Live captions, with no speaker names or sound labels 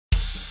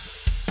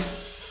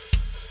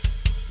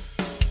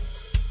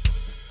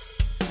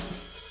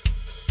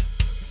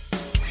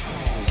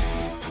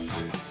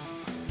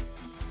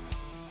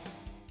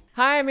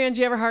Hi, I'm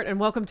Angie Everhart, and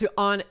welcome to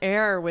On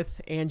Air with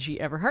Angie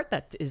Everhart.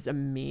 That is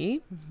me.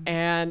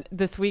 And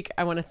this week,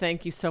 I want to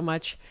thank you so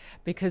much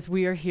because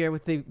we are here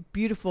with the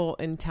beautiful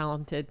and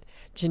talented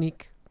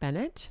Jenique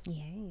Bennett.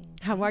 Yay.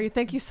 How are you?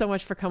 Thank you so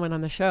much for coming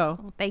on the show.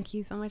 Well, thank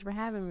you so much for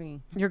having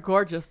me. You're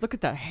gorgeous. Look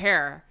at the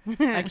hair.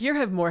 Like you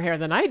have more hair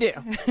than I do.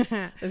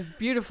 This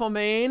beautiful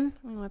mane.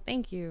 Well,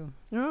 thank you.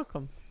 You're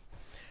welcome.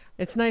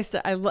 It's nice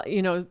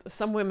to,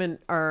 some women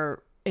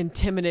are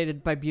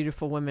intimidated by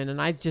beautiful women, and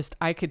I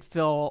could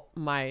fill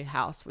my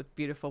house with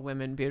beautiful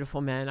women, beautiful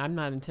men. I'm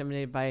not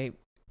intimidated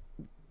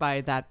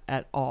by that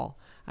at all.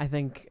 I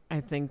think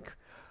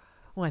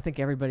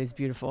everybody's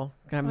beautiful.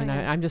 I mean,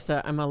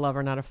 I'm a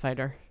lover, not a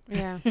fighter.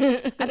 Yeah. I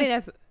think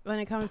that's when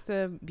it comes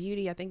to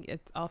beauty, I think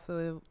it's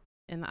also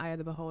in the eye of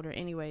the beholder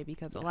anyway,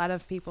 because a lot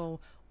of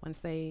people, when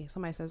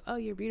somebody says, oh,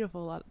 you're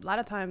beautiful, a lot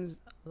of times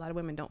a lot of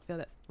women don't feel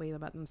that way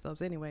about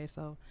themselves anyway.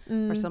 So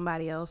for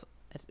somebody else,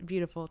 it's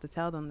beautiful to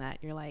tell them that.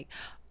 You're like,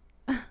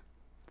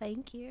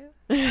 thank you.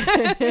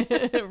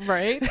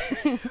 Right?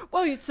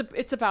 Well,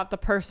 it's about the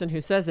person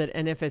who says it,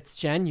 and if it's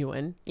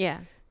genuine. Yeah.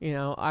 You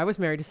know, I was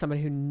married to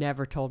somebody who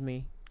never told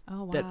me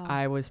that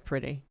I was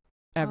pretty,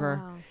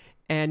 ever. Oh,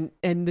 wow.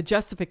 And the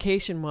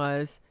justification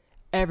was,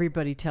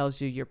 everybody tells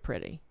you you're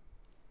pretty,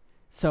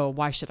 so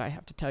why should I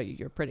have to tell you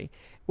you're pretty?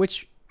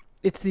 Which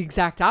it's the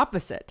exact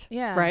opposite.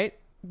 Yeah. Right?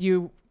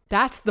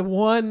 That's the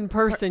one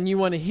person you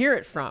want to hear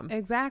it from.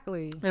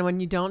 Exactly. And when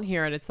you don't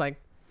hear it, it's like,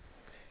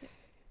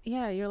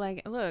 yeah, you're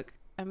like, look,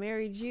 I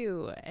married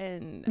you,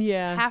 and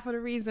yeah, half of the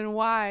reason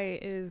why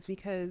is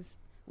because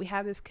we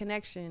have this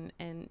connection,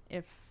 and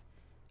if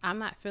I'm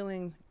not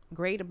feeling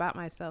great about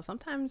myself,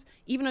 sometimes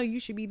even though you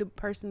should be the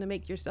person to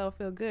make yourself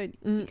feel good,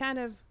 you kind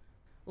of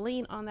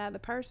lean on that other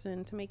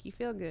person to make you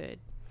feel good.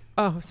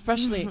 Oh,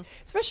 especially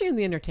in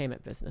the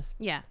entertainment business.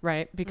 Yeah.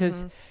 Right?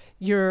 Because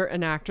you're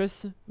an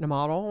actress, a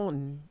model,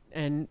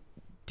 and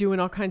doing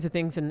all kinds of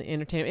things in the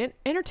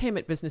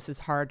entertainment business is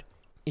hard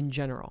in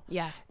general.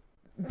 Yeah.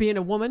 Being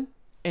a woman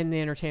in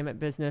the entertainment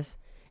business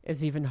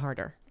is even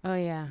harder. Oh,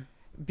 yeah.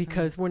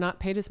 Because we're not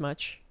paid as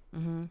much,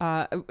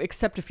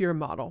 except if you're a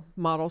model.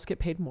 Models get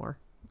paid more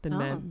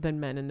than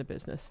men in the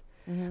business.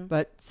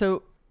 But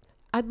so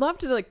I'd love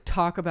to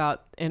talk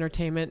about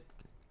entertainment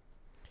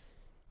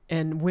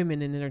and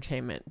women in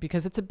entertainment,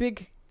 because it's a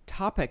big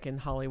topic in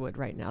Hollywood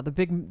right now.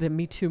 The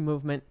Me Too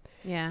movement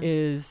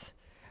is,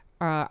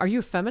 are you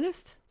a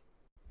feminist?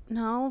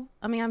 No,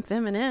 I mean, I'm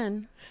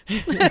feminine.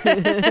 You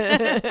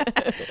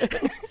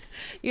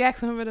ask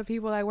some of the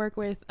people I work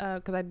with,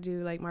 because I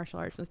do martial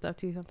arts and stuff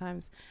too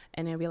sometimes,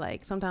 and they'll be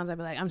like, sometimes I'll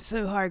be like, I'm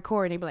so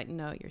hardcore, and they'll be like,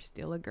 no, you're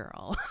still a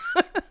girl.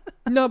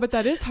 No, but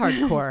that is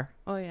hardcore.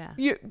 Oh yeah.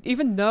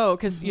 Even though,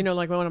 because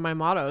one of my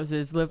mottos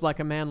is live like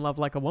a man, love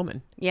like a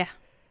woman. Yeah.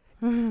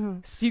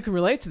 So you can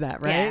relate to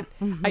that, right?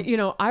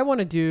 Yeah. I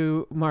want to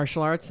do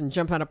martial arts and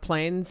jump out of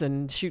planes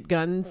and shoot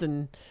guns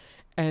and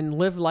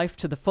live life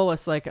to the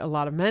fullest, like a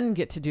lot of men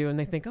get to do, and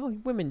they think, oh,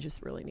 women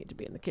just really need to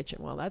be in the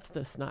kitchen. Well, that's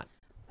just not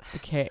the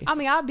case. I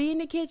mean, I'll be in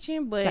the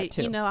kitchen, but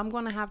I'm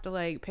gonna have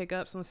to pick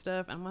up some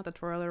stuff. I'm gonna have to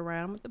twirl it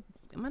around. I'm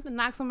gonna have to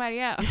knock somebody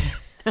out.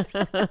 I'm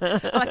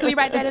like, can we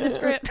write that in the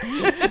script?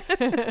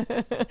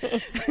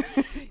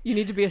 You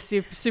need to be a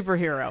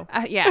superhero.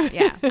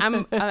 Yeah.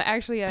 I'm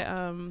actually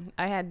I'm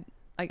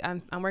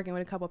working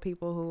with a couple of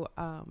people who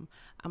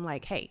I'm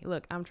like, hey,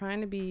 look, I'm trying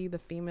to be the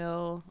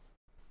female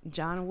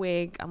John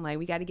Wick. I'm like,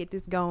 we got to get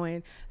this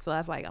going. So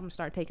that's I'm gonna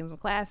start taking some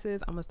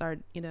classes. I'm gonna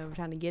start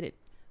trying to get it,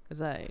 because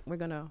we're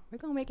gonna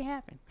make it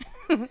happen.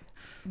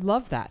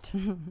 Love that.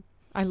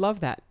 I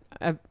love that.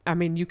 I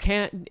mean, you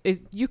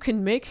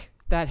can make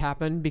that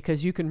happen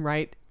because you can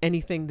write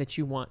anything that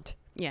you want.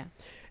 Yeah. And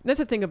that's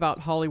the thing about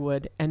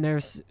Hollywood, and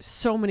there's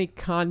so many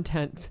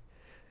content.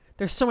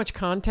 There's so much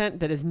content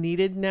that is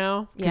needed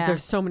now because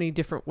there's so many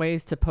different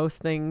ways to post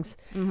things.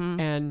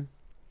 And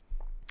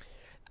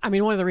I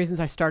mean, one of the reasons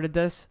I started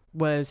this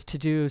was to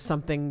do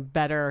something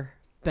better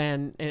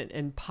than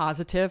and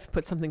positive,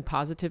 put something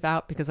positive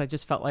out, because I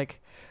just felt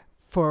like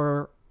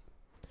for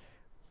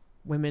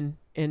women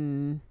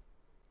in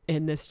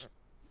this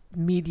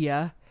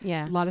media,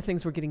 a lot of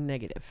things were getting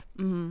negative.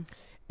 And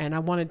I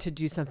wanted to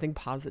do something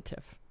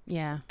positive.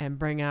 Yeah. And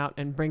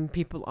bring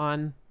people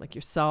on like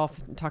yourself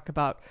and talk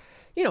about,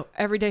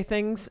 everyday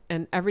things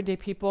and everyday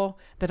people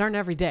that aren't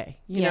everyday,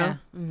 you know?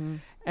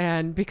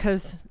 And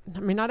because, I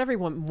mean, not every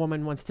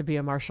woman wants to be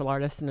a martial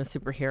artist and a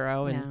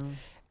superhero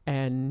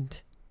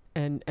and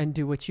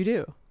do what you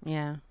do.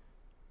 Yeah.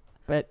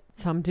 But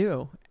some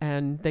do,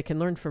 and they can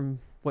learn from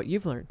what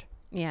you've learned.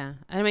 Yeah.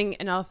 I mean,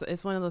 and also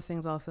it's one of those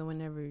things also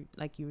whenever,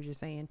 like you were just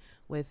saying,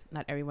 with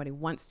not everybody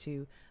wants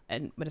to,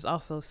 but it's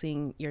also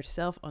seeing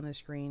yourself on the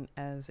screen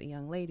as a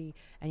young lady,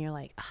 and you're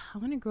like, I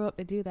want to grow up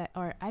to do that.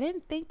 Or I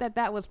didn't think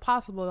that was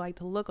possible,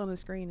 to look on the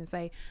screen and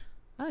say,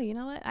 oh, you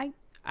know what?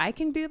 I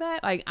can do that.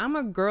 I'm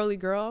a girly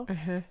girl,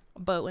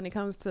 but when it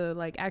comes to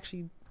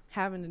actually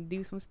having to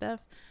do some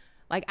stuff,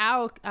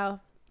 I'll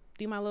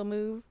do my little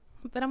move,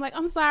 but I'm like,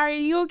 I'm sorry, are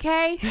you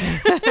okay?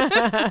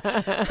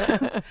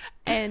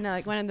 And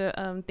like one of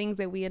the things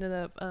that we ended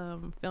up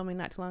filming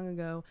not too long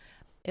ago,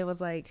 it was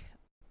like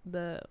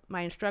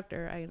my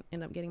instructor. I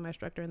ended up getting my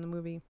instructor in the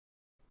movie,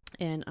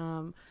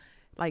 and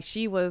like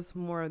she was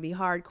more of the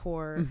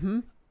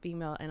hardcore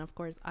female, and of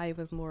course I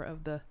was more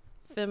of the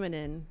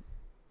feminine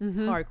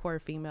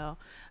hardcore female.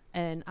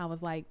 And I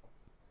was like,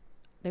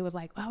 they was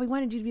like, oh, we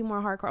wanted you to be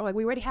more hardcore. Like,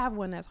 we already have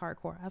one that's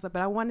hardcore. I was like,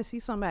 but I want to see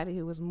somebody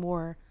who was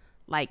more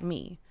like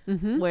me,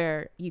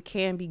 where you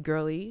can be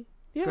girly,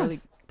 girly,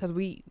 because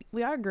we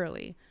are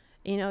girly.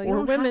 You know,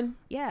 we're women.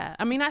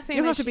 I mean, not saying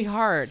you don't have to be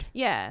hard.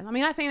 Yeah, I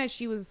mean, not saying that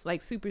she was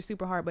like super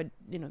super hard, but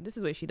you know, this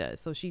is what she does.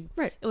 So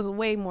it was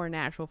way more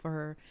natural for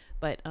her.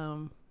 But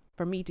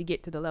for me to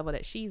get to the level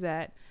that she's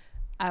at,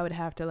 I would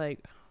have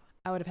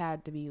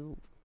had to be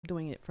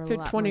doing it for a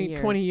lot 20 more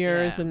years. 20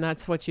 years, and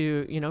that's what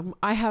you know.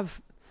 I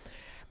have,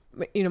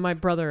 you know, my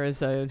brother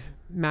is a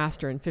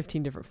master in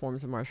 15 different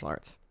forms of martial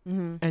arts,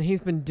 and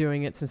he's been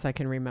doing it since I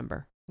can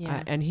remember.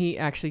 And he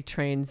actually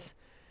trains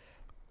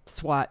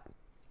SWAT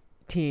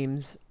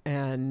teams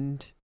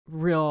and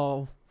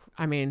real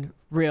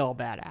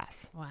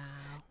badass. Wow.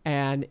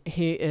 And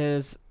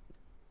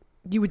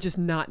you would just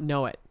not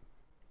know it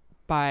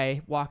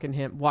by walking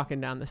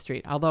down the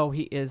street, although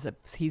he's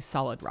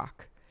solid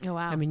rock. Oh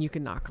wow. I mean, you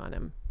can knock on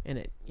him and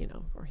it, you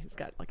know, or he's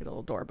got like a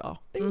little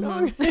doorbell, ding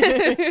dong.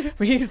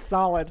 But he's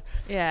solid.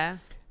 Yeah.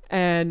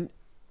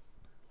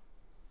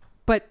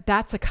 But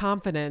that's a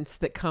confidence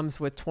that comes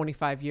with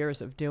 25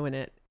 years of doing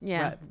it.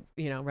 Yeah.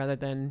 You know, rather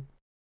than,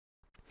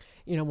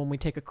 you know, when we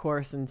take a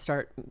course and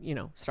start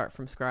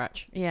from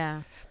scratch.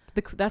 Yeah.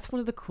 That's one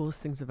of the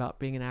coolest things about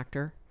being an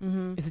actor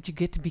is that you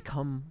get to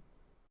become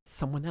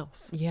someone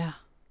else. Yeah.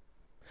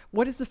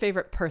 What is the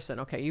favorite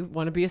person? Okay, you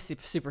want to be a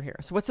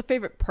superhero. So what's the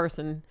favorite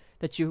person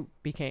that you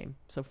became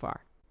so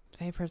far?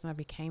 Favorite person I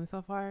became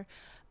so far?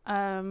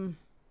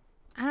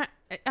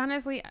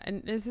 Honestly,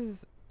 and this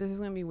is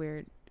going to be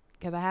weird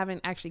because I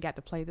haven't actually got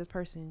to play this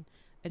person.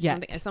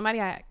 It's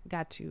somebody I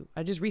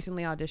just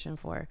recently auditioned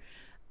for.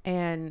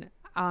 And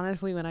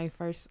honestly, when I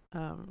first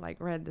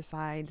like read the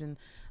sides and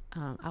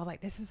I was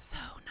like, this is so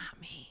not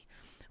me.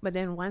 But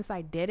then once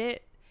I did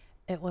it,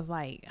 it was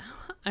like,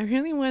 I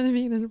really want to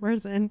be this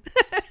person.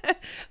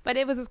 But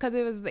it was just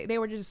because they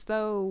were just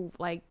so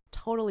like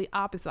totally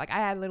opposite. Like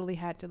I literally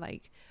had to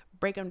like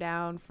break them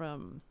down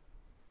from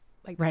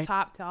like the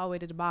top to all the way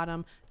to the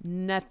bottom.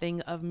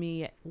 Nothing of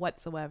me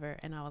whatsoever.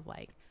 And I was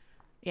like,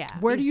 yeah.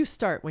 Where do you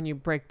start when you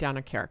break down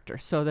a character?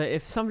 So that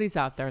if somebody's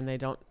out there and they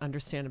don't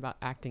understand about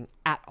acting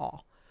at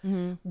all,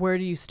 where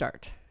do you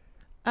start?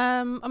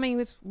 I mean,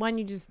 it's one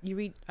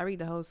I read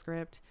the whole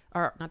script,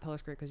 or not the whole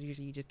script, because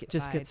usually you just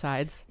get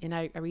sides. And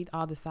I read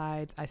all the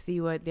sides. I see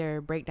what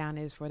their breakdown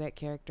is for that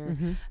character,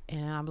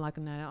 and I'm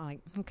looking at it. I'm like,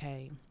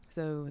 okay,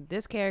 so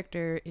this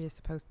character is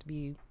supposed to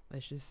be,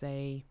 let's just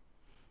say,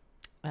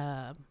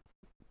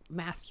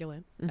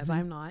 masculine, as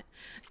I'm not,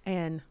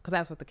 and because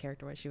that's what the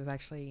character was. She was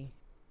actually,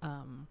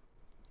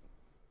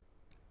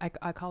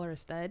 I call her a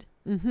stud.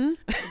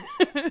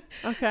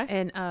 Okay.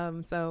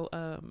 And so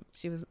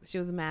she was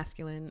a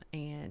masculine,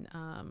 and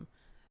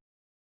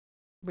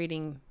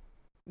reading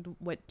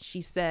what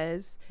she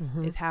says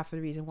is half of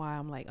the reason why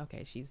I'm like,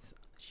 okay, she's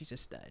a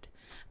stud.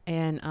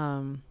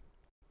 And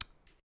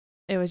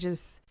it was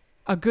just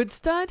a good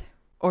stud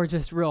or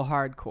just real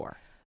hardcore.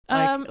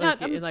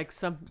 Like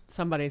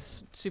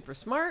somebody's super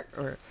smart,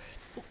 or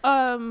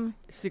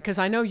because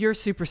I know you're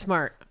super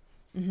smart.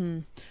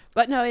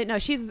 But no,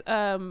 she's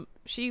I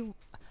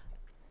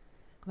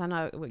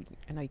know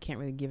you can't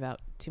really give out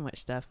too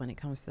much stuff when it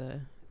comes to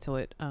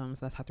it. So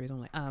that's how the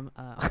reason I'm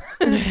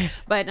like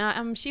but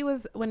she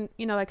was, when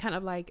you know, like kind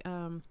of like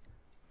in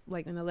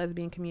the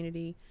lesbian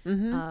community,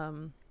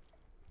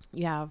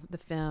 you have the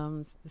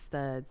femmes, the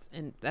studs,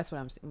 and that's what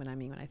I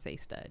mean when I say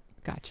stud.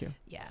 Got you.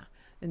 Yeah.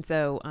 And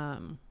so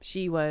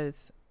she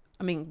was,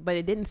 I mean, but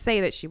it didn't say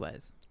that she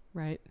was.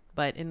 Right.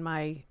 But in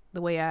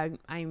the way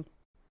I'm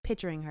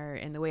picturing her,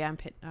 and the way I'm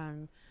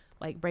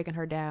like breaking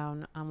her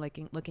down, I'm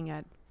looking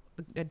at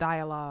the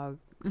dialogue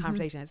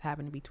conversation that's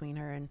happening between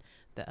her and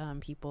the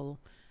people,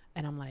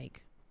 and I'm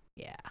like,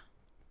 yeah.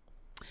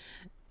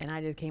 And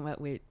I just came up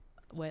with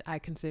what I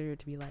consider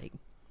to be like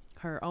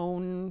her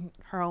own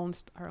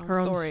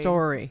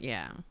story.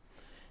 Yeah.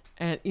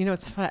 And you know,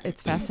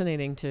 it's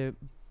fascinating to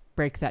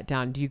break that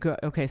down. Do you go,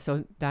 okay,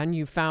 so then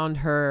you found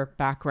her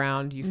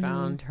background, you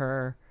found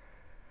her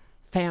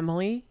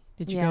family.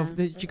 Did you go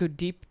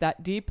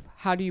that deep?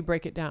 How do you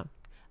break it down?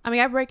 I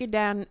mean, I break it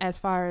down as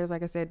far as,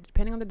 like I said,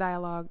 depending on the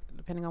dialogue,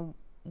 depending on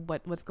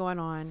what's going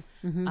on.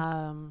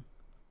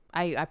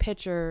 I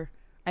picture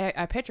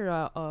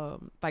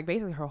like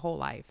basically her whole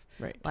life,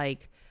 right?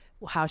 Like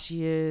how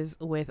she is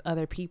with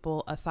other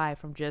people aside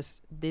from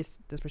just this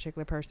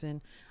particular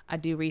person. I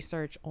do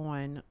research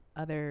on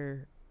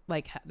other,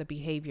 like the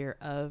behavior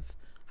of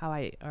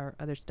or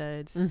other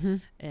studs,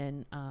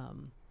 and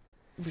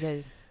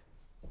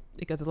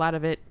because a lot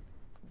of it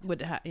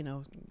would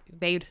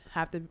they'd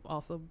have to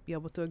also be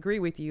able to agree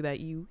with you that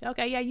you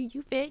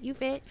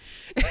fit.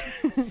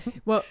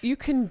 Well, you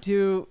can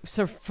do,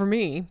 so for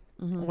me,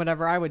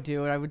 whatever I would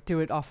do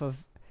it off of,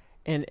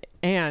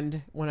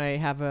 and when I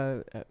have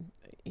an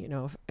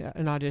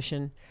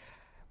audition,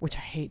 which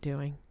I hate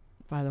doing,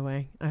 by the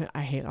way,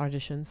 I hate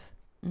auditions.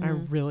 I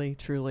really,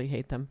 truly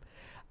hate them.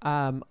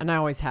 And I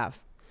always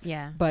have.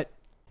 Yeah. But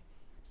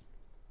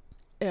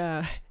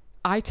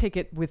I take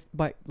it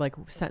by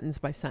sentence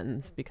by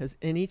sentence, because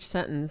in each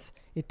sentence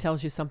it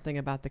tells you something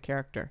about the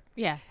character.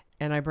 Yeah.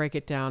 And I break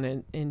it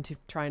down into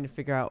trying to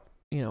figure out,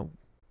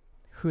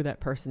 who that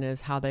person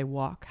is, how they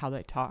walk, how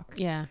they talk,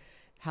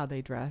 how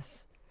they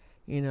dress,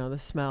 the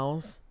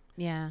smells,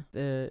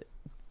 the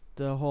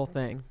whole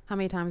thing. How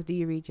many times do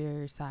you read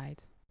your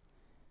sides?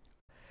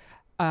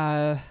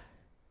 A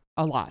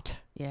lot.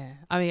 Yeah.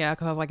 I mean, yeah,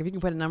 because I was like, if you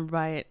can put a number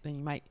by it, then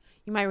you might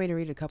read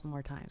it a couple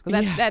more times.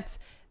 Because that's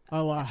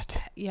a lot.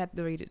 You have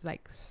to read it,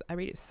 like, I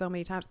read it so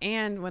many times.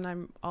 And when I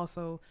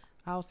also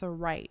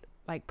write,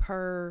 like,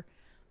 per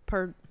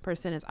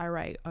sentence, I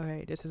write,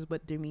 okay, this is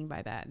what they mean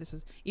by that. This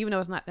is, even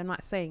though they're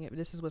not saying it, but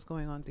this is what's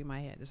going on through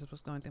my head. This is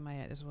what's going through my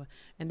head. This is what,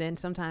 and then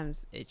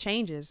sometimes it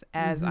changes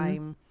as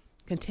I'm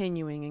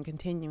continuing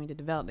to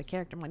develop the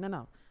character. I'm like,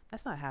 no,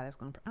 that's not how that's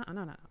going to,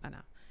 no.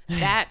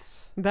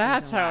 That's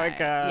how it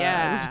goes.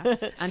 Yeah.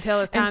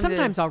 Until it's time. And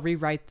sometimes I'll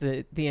rewrite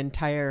the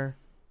entire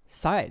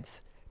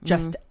sides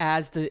just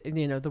as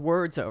the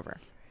words over,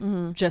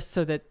 just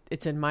so that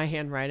it's in my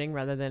handwriting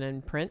rather than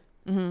in print,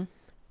 and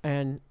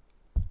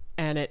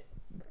it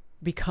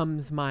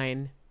becomes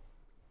mine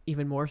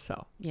even more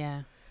so.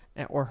 Yeah.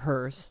 Or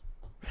hers.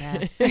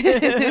 Yeah.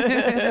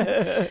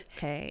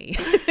 Hey.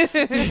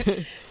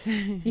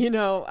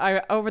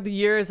 Over the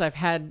years I've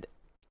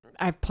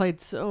played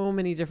so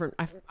many different,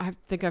 I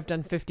think I've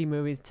done 50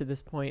 movies to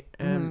this point,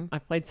 and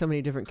I've played so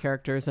many different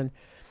characters, and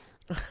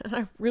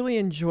I really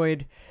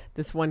enjoyed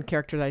this one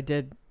character that I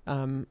did.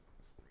 Her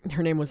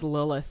name was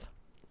Lilith.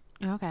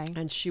 Okay.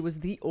 And she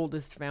was the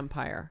oldest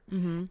vampire.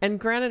 And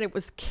granted, it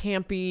was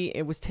campy.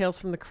 It was Tales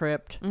from the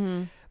Crypt,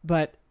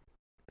 but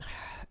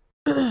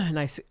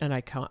I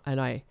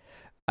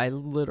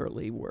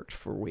literally worked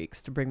for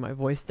weeks to bring my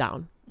voice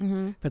down,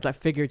 because I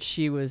figured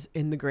she was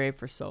in the grave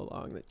for so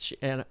long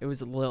and it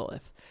was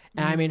Lilith.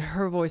 And I mean,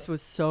 her voice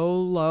was so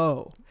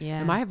low.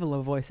 Yeah. And I have a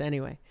low voice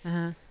anyway.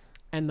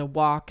 And the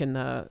walk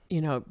and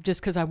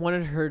just because I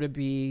wanted her to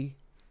be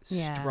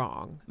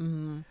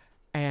strong.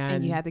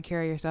 And you had to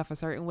carry yourself a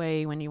certain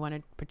way when you want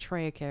to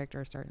portray a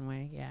character a certain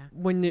way. Yeah.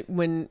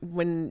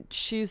 When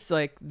she's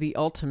like the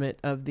ultimate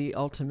of the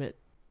ultimate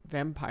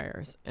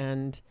vampires,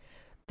 and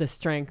the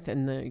strength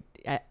and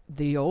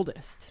the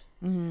oldest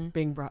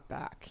being brought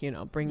back,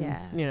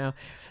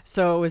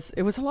 so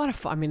it was a lot of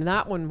fun. I mean,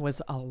 that one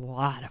was a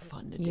lot of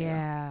fun to do.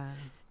 Yeah.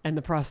 And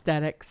the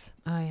prosthetics.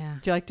 Oh yeah.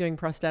 Do you like doing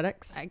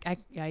prosthetics? I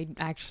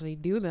actually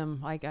do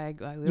them. Like I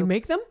will. You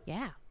make them?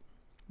 Yeah.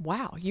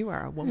 Wow, you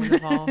are a woman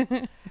of all.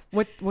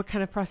 What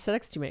kind of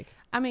prosthetics do you make?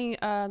 I mean,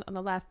 on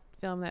the last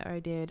film that I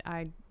did,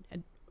 I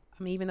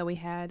mean, even though we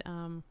had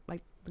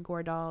like the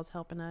gore dolls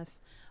helping us,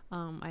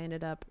 I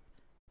ended up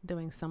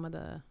doing some of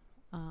the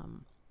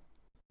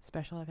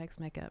special effects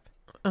makeup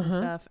and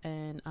stuff.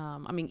 And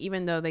I mean,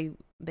 even though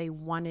they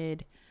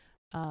wanted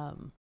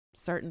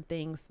certain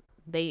things,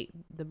 the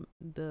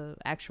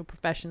actual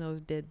professionals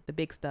did the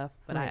big stuff.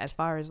 But right. As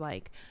far as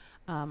like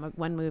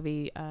one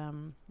movie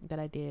that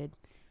I did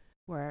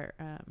where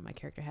my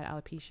character had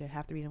alopecia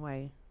half the reason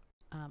why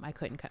I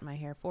couldn't cut my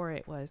hair for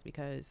it was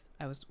because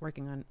I was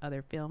working on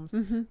other films.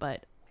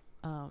 But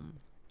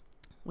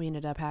we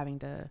ended up having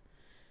to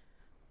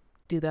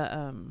do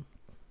the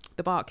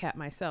bald cap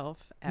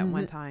myself at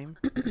one time,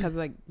 because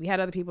like we had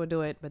other people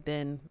do it, but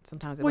then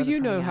sometimes it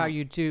wasn't know how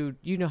you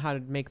know how to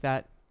make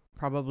that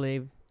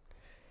probably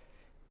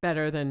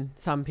better than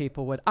some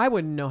people would. I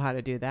wouldn't know how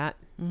to do that.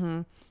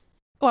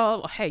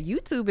 Well, hey,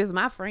 YouTube is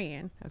my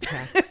friend.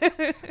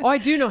 Okay. Oh, I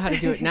do know how to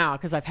do it now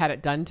because I've had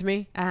it done to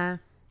me.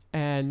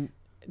 And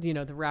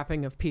the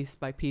wrapping of piece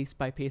by piece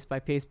by piece by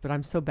piece, but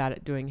I'm so bad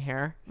at doing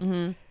hair.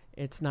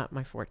 It's not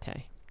my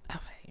forte.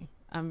 Okay.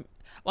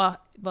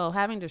 Well,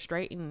 having to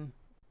straighten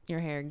your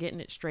hair, getting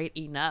it straight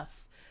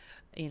enough,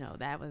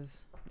 that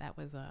was I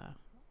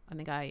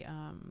think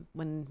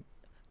when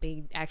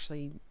they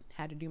actually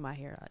had to do my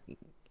hair,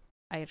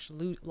 I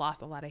actually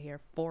lost a lot of hair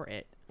for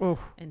it.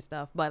 And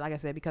stuff. But like I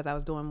said, because I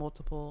was doing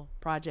multiple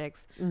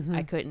projects,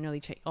 I couldn't really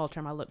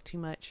alter my look too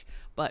much.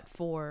 But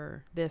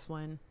for this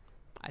one,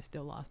 I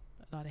still lost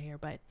a lot of hair.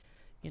 But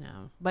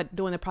but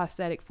doing the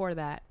prosthetic for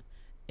that,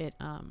 it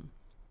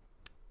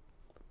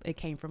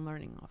came from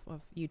learning off of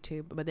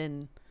YouTube. But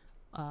then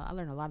I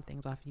learned a lot of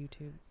things off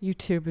YouTube.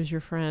 YouTube is your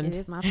friend. It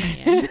is my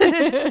friend.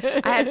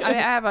 I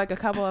have like a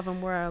couple of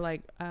them where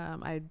like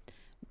I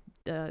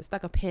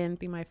stuck a pin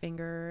through my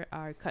finger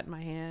or cut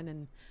my hand,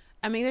 and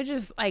I mean they're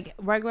just like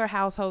regular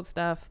household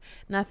stuff,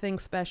 nothing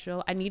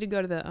special. I need to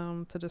go to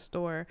the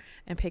store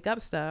and pick up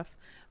stuff,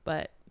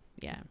 but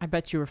yeah. I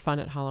bet you were fun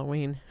at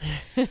Halloween.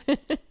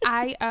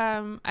 I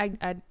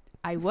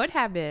I would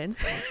have been.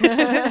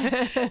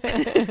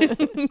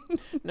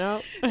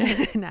 No.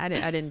 No,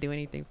 I didn't do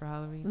anything for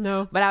Halloween.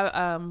 No. But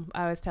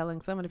I was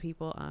telling some of the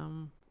people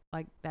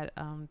like that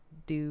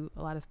do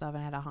a lot of stuff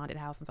and had a haunted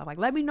house and stuff, like,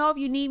 let me know if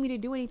you need me to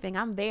do anything.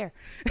 I'm there.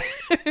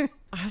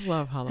 I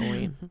love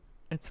Halloween.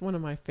 It's one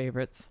of my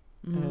favorites.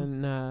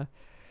 Mm-hmm. And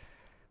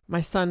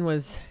my son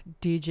was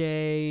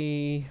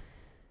DJ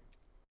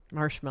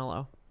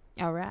Marshmallow.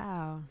 Oh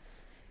wow.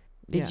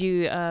 Did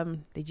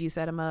you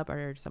set him up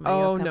or somebody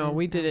else? Oh no, in?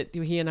 we did it.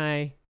 He and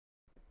I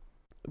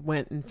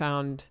went and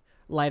found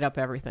light up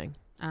everything.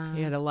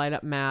 He had a light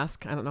up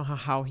mask. I don't know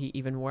how he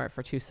even wore it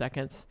for 2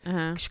 seconds.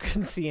 You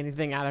couldn't see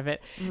anything out of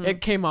it. Mm-hmm.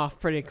 It came off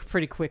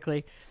pretty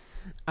quickly.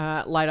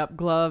 Light up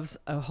gloves,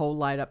 a whole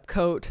light up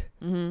coat,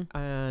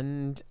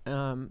 and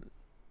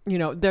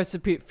there's a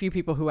few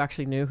people who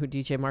actually knew who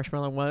DJ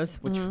Marshmallow was,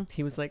 which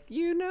he was like,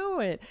 you know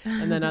it,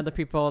 and then other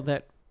people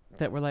that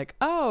were like,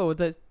 oh,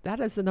 that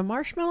is the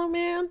Marshmallow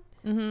Man.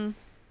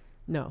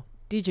 No,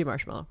 DJ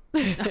Marshmallow.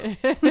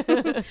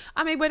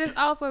 I mean, but it's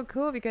also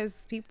cool because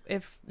people,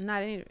 if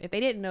they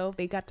didn't know,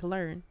 they got to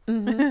learn.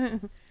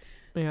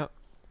 Yeah.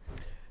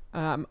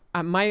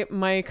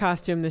 My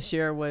costume this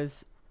year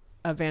was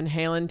a Van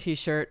Halen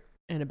t-shirt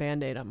and a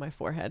Band-Aid on my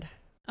forehead.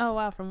 Oh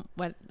wow! From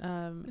what?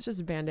 It's just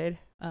a Band-Aid.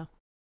 Oh,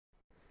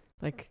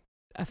 like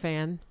a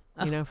fan.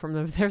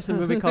 There's a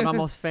movie called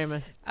Almost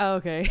Famous. Oh,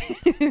 okay.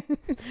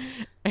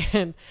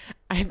 And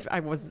I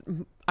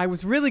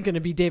was really going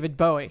to be David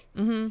Bowie.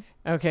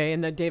 Okay,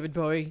 and then David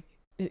Bowie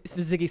is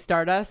Ziggy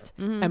Stardust,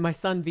 and my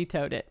son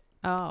vetoed it.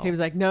 Oh, he was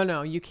like,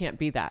 no, you can't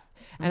be that.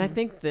 And I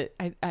think that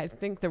I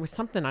think there was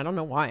something, I don't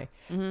know why,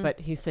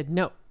 but he said,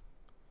 no,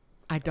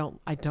 I don't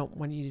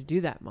want you to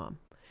do that, Mom.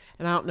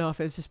 And I don't know if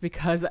it's just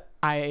because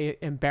I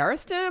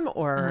embarrassed him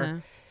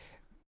or.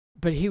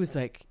 But he was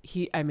like,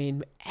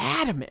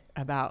 adamant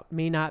about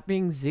me not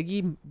being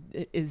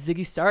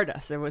Ziggy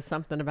Stardust. There was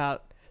something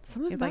about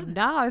something. He's like,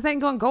 no, this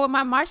ain't gonna go with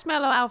my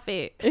marshmallow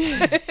outfit.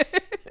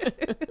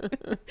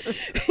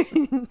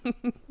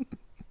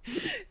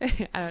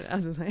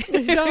 I'm just like,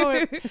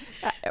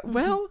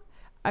 well,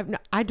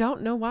 I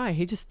don't know why.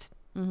 He just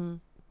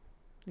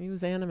he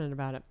was adamant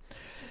about it.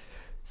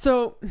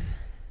 So,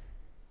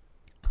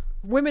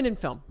 women in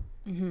film,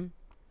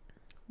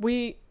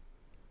 we.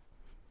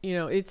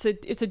 It's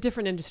a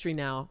different industry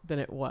now than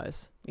it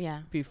was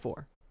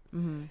before.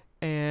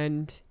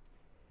 And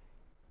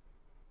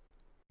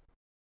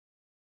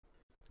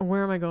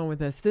where am I going with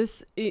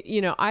this?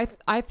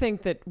 I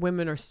think that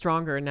women are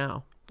stronger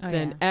now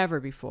than ever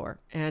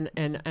before. And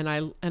I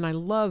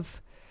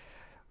love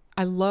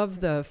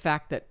the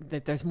fact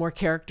that there's more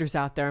characters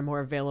out there and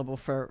more available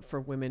for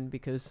women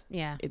because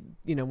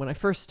when I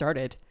first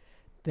started,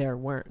 there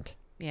weren't.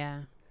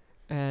 Yeah.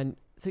 And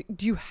so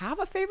do you have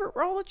a favorite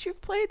role that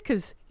you've played?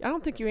 Because I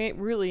don't think you ain't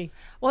really.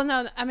 Well,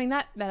 no, I mean,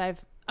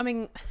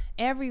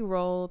 every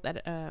role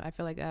that I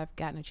feel like I've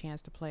gotten a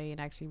chance to play and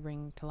actually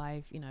bring to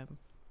life,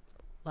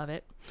 love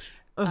it.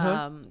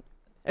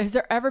 Has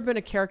there ever been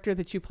a character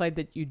that you played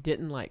that you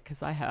didn't like?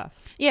 Because I have.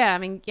 Yeah,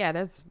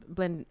 there's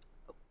been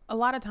a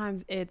lot of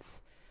times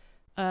it's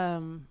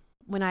when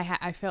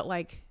I felt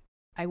like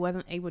I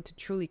wasn't able to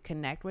truly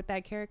connect with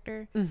that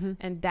character,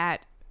 and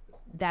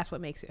that's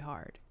what makes it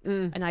hard.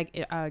 And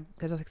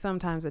because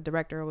sometimes the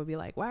director will be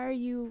like, why are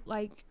you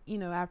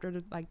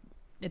after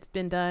it's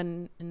been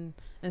done and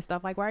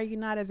stuff, like, why are you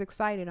not as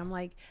excited? I'm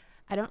like,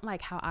 I don't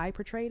like how I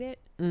portrayed it.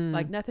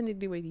 Like, nothing to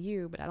do with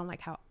you, but I don't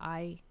like how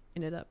I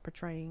ended up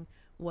portraying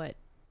what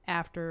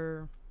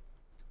after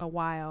a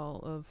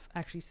while of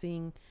actually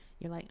seeing,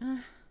 you're like,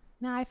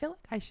 no, I feel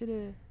like I should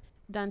have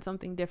done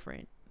something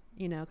different,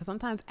 because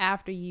sometimes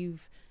after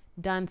you've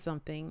done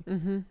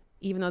something,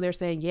 even though they're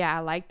saying, yeah, I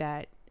like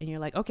that, and you're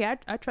like, okay,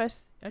 I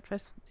trust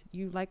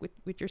you like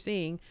what you're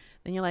seeing,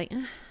 then you're like,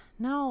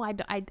 no,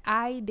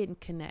 I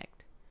didn't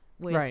connect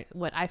with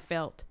what I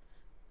felt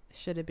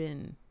should have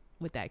been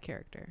with that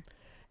character.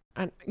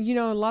 And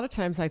a lot of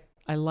times I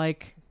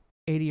like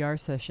ADR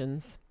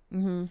sessions,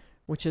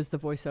 which is the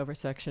voiceover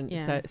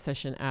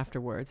session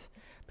afterwards,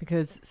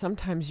 because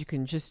sometimes you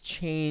can just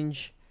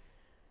change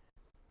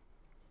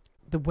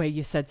the way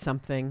you said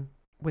something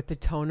with the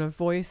tone of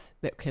voice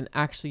that can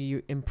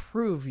actually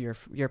improve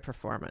your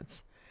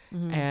performance.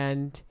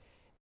 And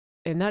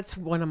that's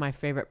one of my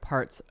favorite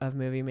parts of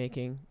movie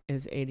making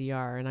is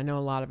ADR. And I know a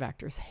lot of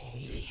actors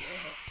hate it.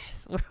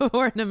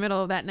 We're in the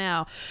middle of that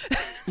now.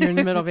 You're in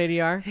the middle of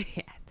ADR?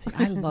 Yeah. See,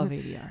 I love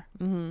ADR.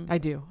 I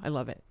do. I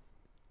love it.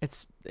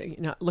 It's,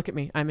 look at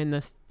me. I'm in the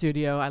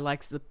studio. I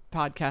like the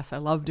podcast. I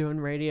love doing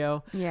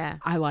radio. Yeah.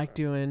 I like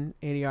doing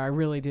ADR. I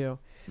really do.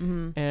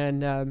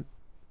 And,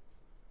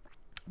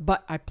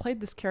 but I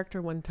played this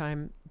character one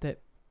time that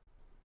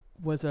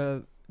was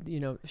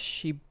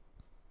she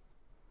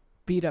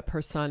beat up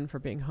her son for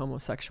being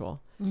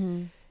homosexual.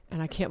 And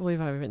I can't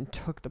believe I even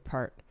took the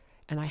part.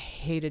 And I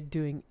hated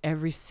doing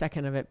every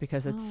second of it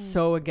because it's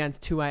so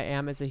against who I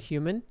am as a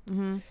human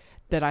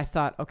that I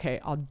thought, okay,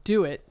 I'll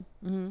do it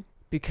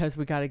because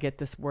we got to get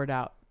this word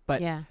out.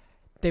 But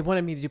they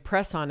wanted me to do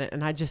press on it,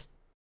 and I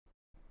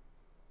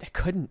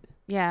couldn't.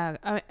 Yeah.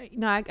 I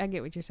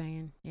get what you're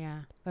saying.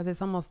 Yeah. Because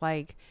it's almost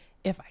like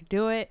if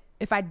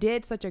I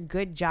did such a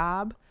good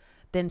job,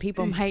 then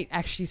people might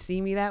actually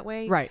see me that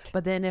way. Right.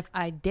 But then if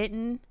I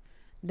didn't,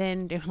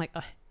 then they're like,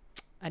 oh,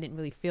 I didn't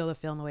really feel the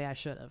film the way I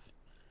should have.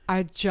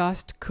 I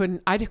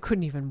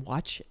couldn't even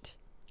watch it.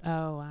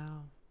 Oh,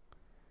 wow.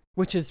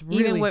 Which is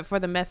really... Even for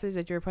the message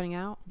that you were putting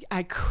out?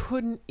 I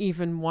couldn't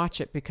even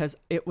watch it because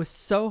it was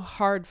so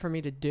hard for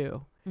me to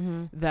do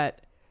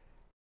that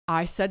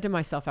I said to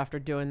myself after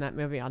doing that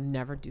movie, I'll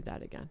never do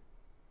that again.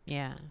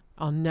 Yeah.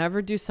 I'll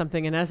never do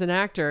something. And as an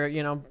actor,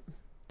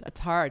 that's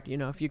hard,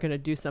 if you're going to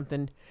do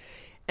something.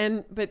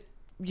 But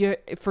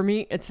for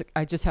me,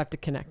 I just have to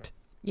connect.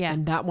 Yeah.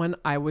 And that one,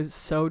 I was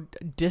so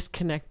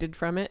disconnected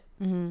from it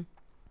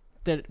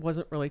that it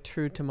wasn't really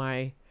true to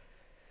my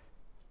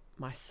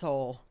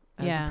soul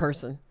as a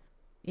person.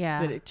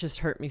 Yeah. That it just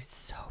hurt me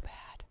so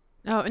bad.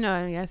 Oh,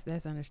 no, yes,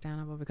 that's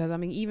understandable. Because, I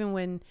mean, even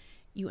when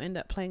you end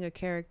up playing a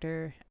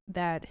character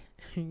that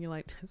you're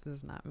like, this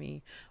is not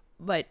me,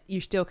 but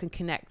you still can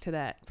connect to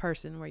that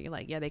person where you're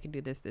like, yeah, they can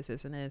do this,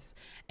 and this.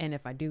 And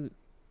if I do,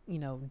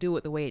 do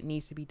it the way it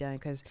needs to be done.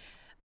 Because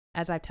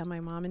as I tell my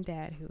mom and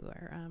dad who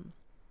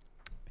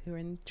are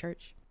in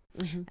church,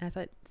 and I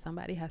thought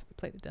somebody has to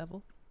play the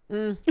devil,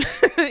 and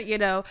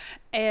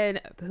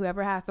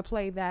whoever has to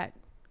play that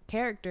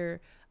character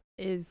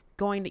is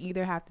going to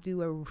either have to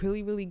do a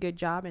really, really good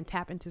job and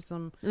tap into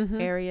some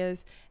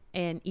areas.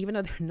 And even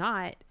though they're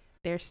not,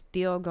 they're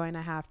still going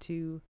to have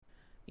to,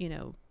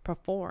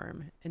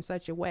 perform in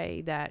such a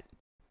way that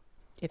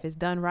if it's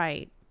done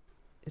right,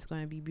 it's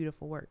going to be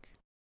beautiful work.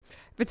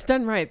 If it's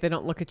done right, they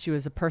don't look at you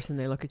as a person.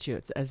 They look at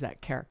you as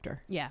that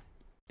character. Yeah.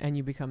 And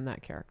you become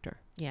that character.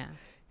 Yeah.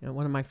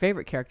 One of my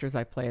favorite characters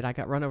I played, I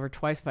got run over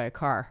twice by a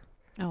car.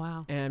 Oh,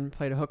 wow. And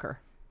played a hooker.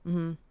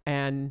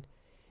 And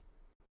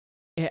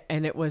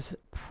it was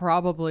just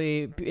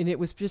probably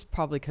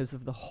because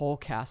of the whole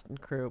cast and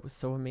crew. It was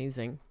so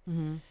amazing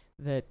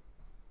that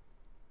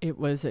it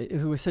was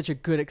such a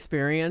good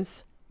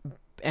experience,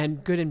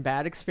 and good and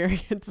bad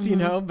experience,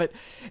 but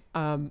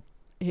I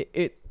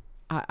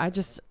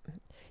just,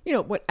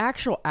 what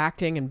actual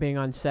acting and being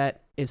on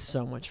set is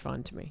so much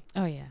fun to me.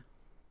 Oh yeah.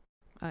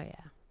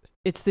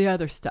 It's the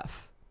other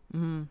stuff,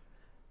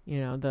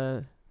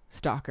 the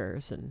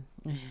stalkers and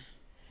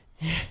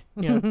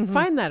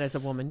find that as a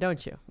woman,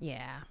 don't you?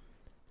 Yeah.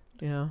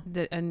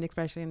 And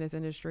especially in this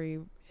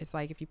industry, it's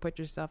like if you put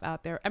yourself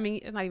out there, I mean,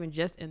 it's not even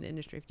just in the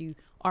industry. If you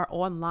are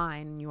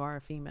online and you are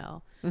a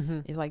female,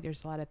 it's like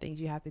there's a lot of things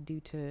you have to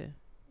do to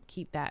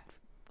keep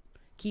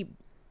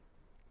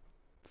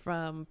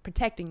from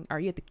protecting, or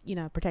you have to,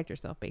 protect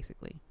yourself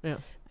basically.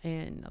 Yes.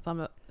 And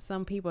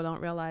some people don't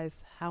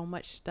realize how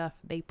much stuff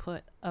they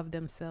put of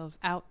themselves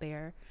out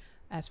there,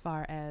 as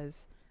far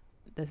as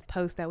the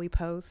posts that we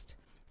post,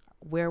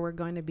 where we're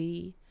going to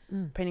be,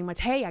 pretty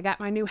much, hey, I got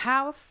my new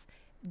house.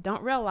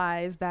 Don't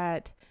realize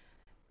that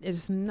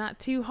it's not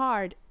too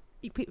hard.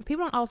 People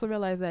don't also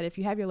realize that if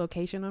you have your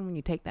location on when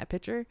you take that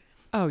picture,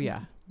 oh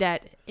yeah,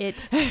 that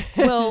it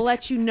will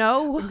let you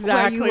know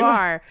where you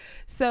are.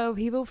 So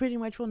people pretty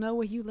much will know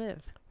where you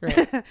live.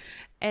 Right.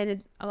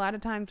 And a lot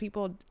of times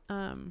people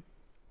a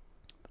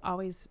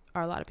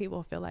lot of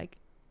people feel like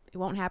it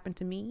won't happen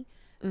to me,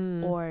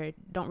 or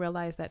don't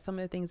realize that some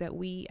of the things that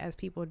we as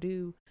people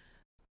do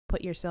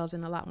put yourselves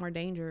in a lot more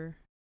danger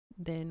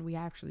than we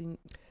actually.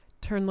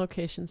 Turn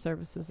location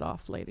services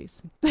off,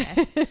 ladies.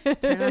 Yes.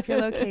 Turn off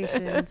your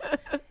locations.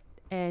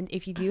 And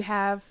if you do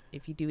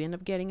end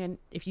up getting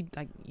you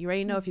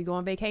already know if you go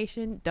on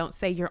vacation, don't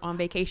say you're on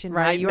vacation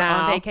right you're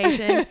now. On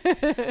vacation.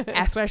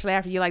 Especially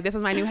after you're like, this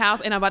is my new house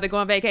and I'm about to go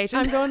on vacation.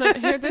 I'm going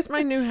to this is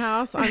my new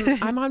house.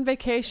 I'm on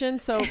vacation,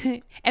 so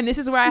and this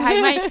is where I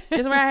hide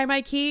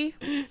my key.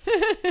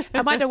 I'm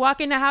about to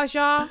walk in the house,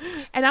 y'all,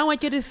 and I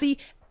want you to see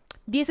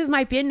this is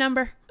my PIN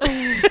number.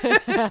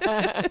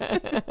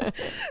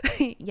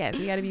 Yes,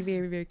 you got to be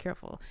very, very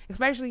careful,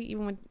 especially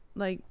even with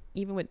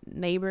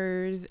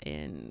neighbors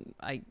and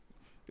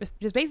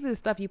just basically the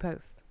stuff you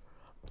post.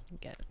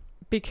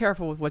 Be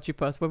careful with what you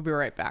post. We'll be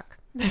right back.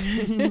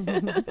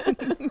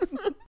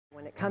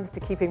 When it comes to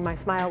keeping my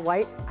smile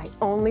white, I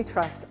only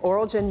trust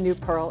Oral Gen New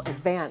Pearl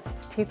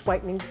Advanced Teeth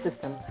Whitening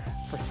System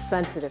for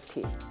sensitive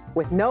teeth.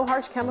 With no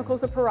harsh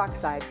chemicals or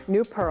peroxide,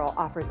 New Pearl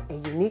offers a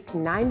unique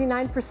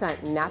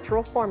 99%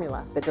 natural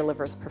formula that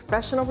delivers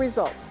professional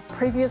results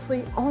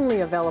previously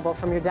only available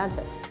from your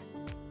dentist.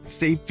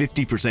 Save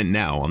 50%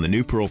 now on the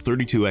New Pearl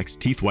 32X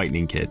Teeth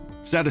Whitening Kit.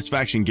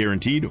 Satisfaction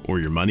guaranteed or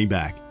your money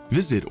back.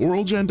 Visit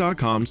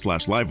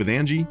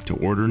oralgen.com/livewithangie to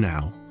order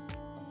now.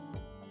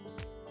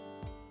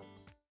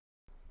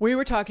 We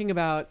were talking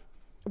about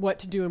what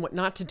to do and what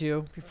not to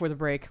do before the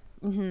break.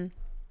 That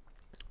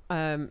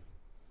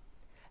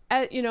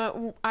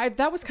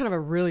was kind of a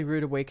really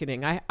rude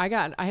awakening. I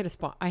had a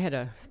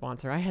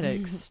sponsor. I had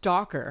a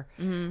stalker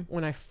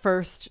when I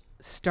first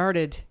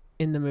started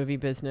in the movie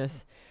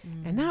business,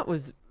 and that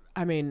was,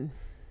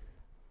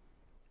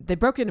 they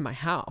broke into my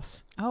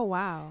house. Oh,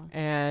 wow.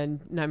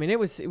 And I mean, it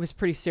was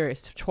pretty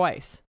serious.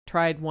 Twice.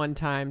 Tried one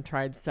time,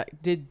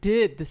 did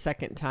the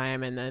second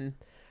time. And then,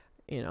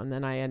 and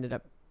then I ended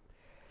up,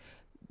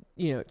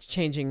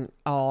 changing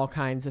all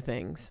kinds of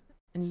things.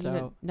 And you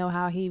didn't know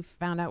how he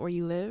found out where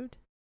you lived?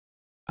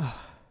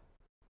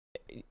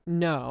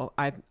 No,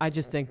 I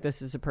just think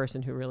this is a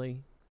person who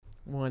really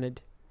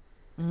wanted,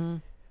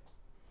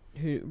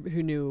 who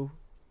knew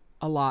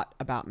a lot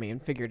about me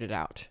and figured it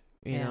out.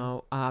 You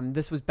know,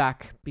 this was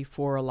back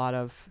before a lot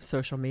of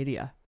social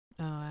media.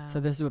 Oh, wow. So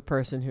this is a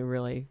person who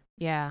really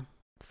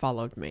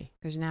followed me.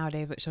 Because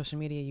nowadays with social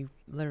media, you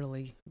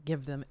literally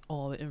give them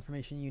all the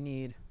information you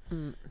need.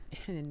 And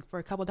for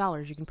a couple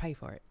dollars, you can pay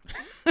for it.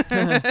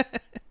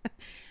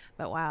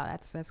 But wow,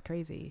 that's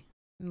crazy.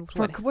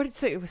 What did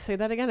it say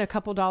that again? A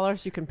couple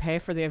dollars you can pay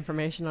for the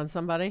information on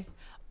somebody?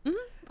 Mm-hmm.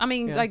 I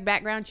mean, like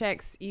background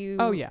checks.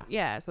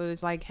 Yeah. So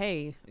it's like,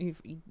 hey,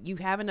 you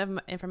have enough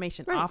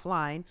information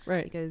offline,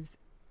 right? Because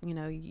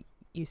you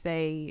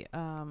say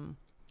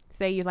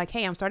you're like,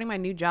 hey, I'm starting my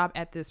new job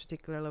at this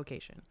particular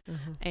location,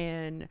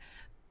 and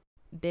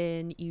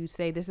then you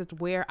say this is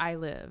where I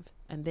live,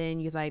 and then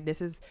you say this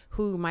is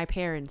who my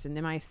parents and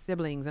then my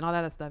siblings and all that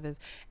other stuff is,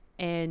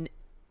 and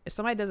if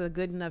somebody does a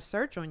good enough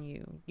search on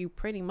you, you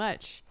pretty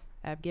much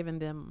have given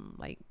them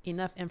like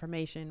enough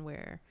information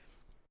where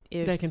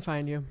if they can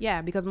find you.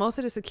 Yeah, because most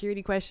of the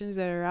security questions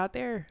that are out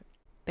there,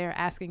 they're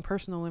asking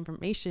personal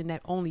information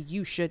that only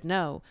you should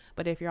know.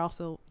 But if you're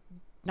also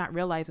not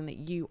realizing that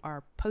you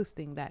are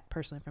posting that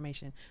personal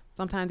information,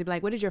 sometimes they'd be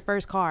like, what is your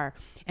first car?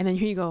 And then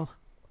here you go,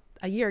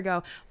 a year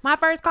ago, my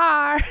first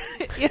car.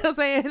 You know what I'm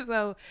saying?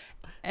 So,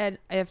 and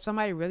if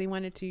somebody really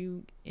wanted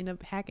to end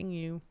up hacking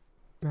you,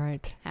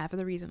 right, half of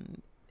the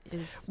reason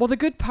is... Well, the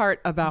good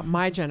part about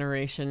my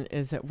generation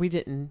is that we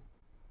didn't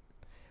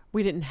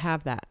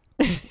have that.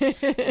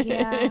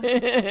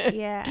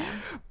 Yeah.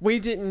 We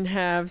didn't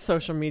have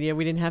social media.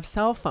 We didn't have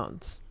cell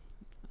phones.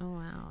 Oh,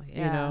 wow.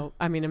 Yeah.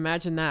 I mean,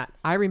 imagine that.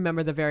 I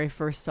remember the very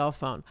first cell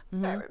phone.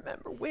 I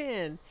remember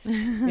when,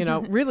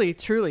 really,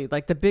 truly,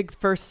 like the big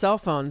first cell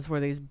phones were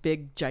these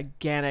big,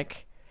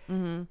 gigantic,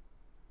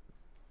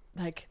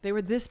 like they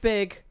were this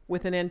big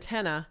with an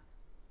antenna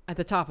at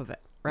the top of it,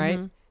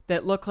 right?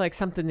 That looked like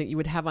something that you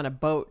would have on a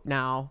boat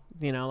now,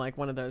 like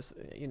one of those,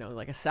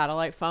 like a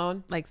satellite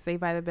phone. Like Saved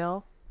by the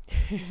Bell?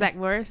 Zach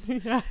Morris?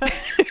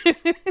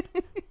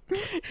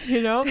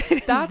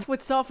 That's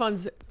what cell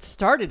phones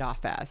started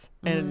off as.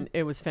 And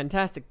it was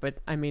fantastic. But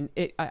I mean,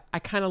 I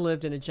kind of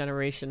lived in a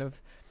generation of,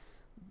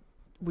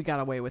 we got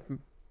away with,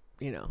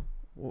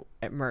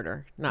 at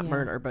murder, not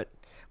murder, but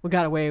we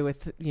got away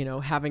with,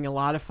 having a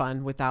lot of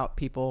fun without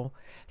people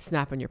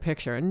snapping your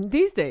picture. And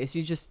these days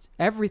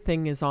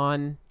everything is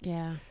on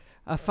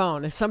a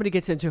phone. If somebody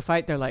gets into a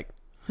fight, they're like,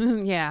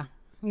 yeah.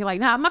 You're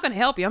like, nah, I'm not going to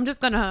help you. I'm just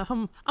going to,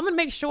 I'm going to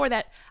make sure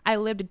that I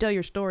live to tell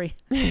your story.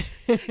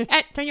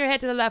 Turn your head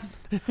to the left.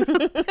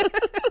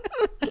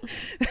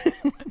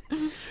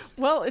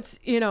 Well, it's,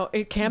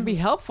 it can be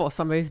helpful.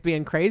 Somebody's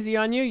being crazy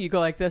on you. You go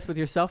like this with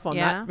your cell phone.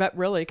 Yeah. That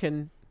really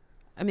can.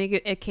 I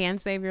mean, it can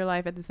save your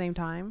life at the same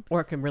time.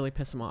 Or it can really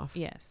piss them off.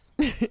 Yes.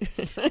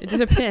 It just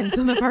depends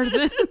on the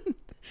person.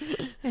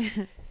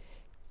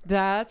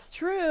 That's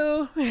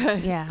true.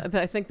 Yeah.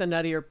 I think the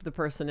nuttier the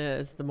person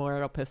is, the more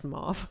it'll piss them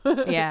off.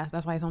 Yeah.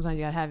 That's why sometimes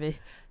you gotta have it.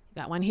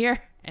 Got one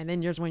here, and then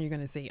here's one you're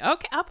gonna see.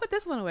 Okay, I'll put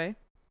this one away.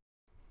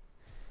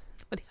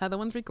 But the other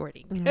one's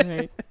recording.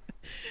 Right.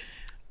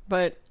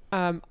 But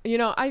I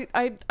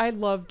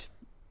loved,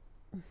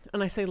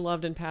 and I say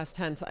loved in past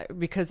tense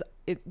because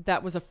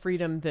that was a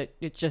freedom that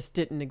it just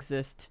didn't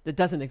exist. That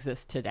doesn't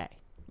exist today.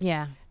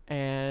 Yeah.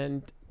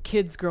 And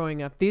kids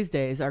growing up these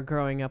days are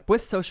growing up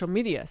with social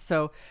media,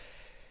 so.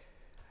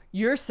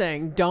 You're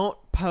saying don't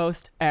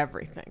post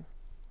everything.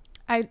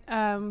 I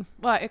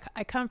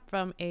come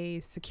from a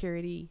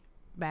security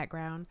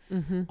background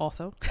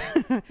also.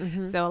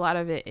 So a lot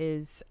of it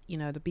is,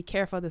 to be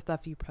careful of the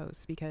stuff you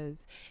post,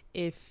 because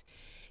if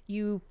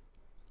you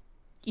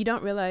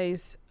don't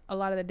realize a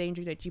lot of the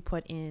danger that you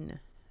put in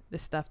the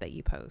stuff that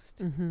you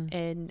post,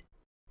 and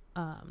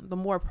the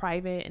more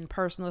private and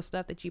personal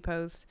stuff that you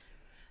post,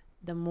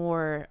 the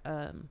more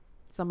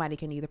somebody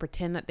can either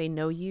pretend that they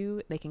know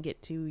you, they can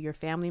get to your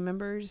family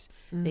members,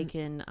 they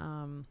can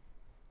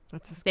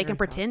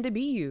pretend to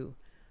be you,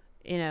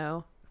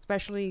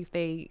 especially if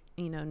they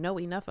know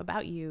enough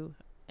about you,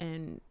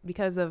 and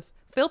because of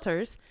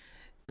filters,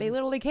 they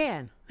literally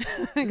can,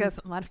 because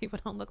a lot of people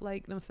don't look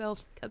like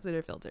themselves because of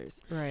their filters,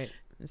 right,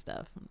 and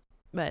stuff.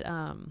 But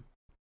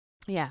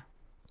yeah,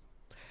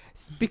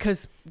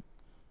 because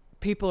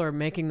people are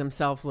making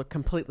themselves look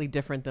completely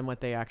different than what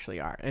they actually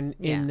are. And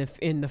in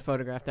the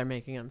photograph, they're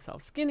making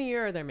themselves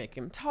skinnier, they're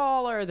making them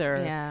taller,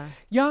 they're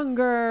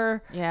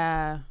younger.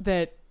 Yeah.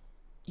 That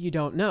you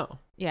don't know.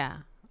 Yeah.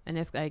 And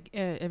it's like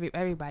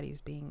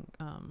everybody's being,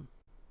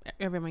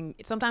 everyone,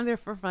 sometimes they're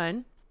for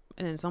fun.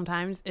 And then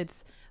sometimes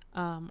it's,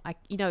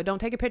 don't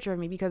take a picture of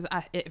me because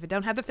if it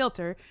don't have the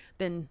filter,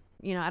 then,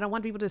 I don't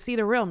want people to see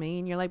the real me.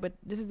 And you're like, but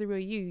this is the real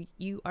you.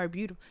 You are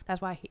beautiful.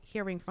 That's why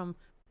hearing from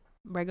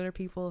regular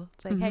people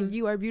say, hey,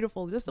 you are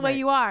beautiful just the way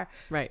you are.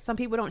 Right. Some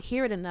people don't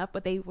hear it enough,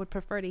 but they would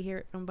prefer to hear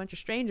it from a bunch of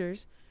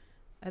strangers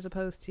as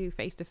opposed to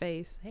face to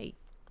face. Hey,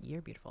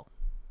 you're beautiful.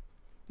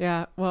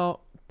 Yeah.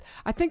 Well,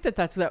 I think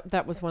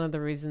that was one of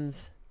the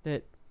reasons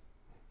that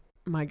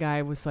my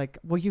guy was like,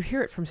 well, you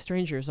hear it from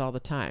strangers all the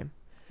time.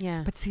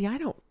 Yeah. But see, I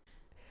don't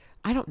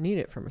need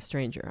it from a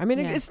stranger. I mean,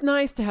 it's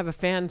nice to have a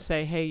fan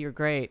say, hey, you're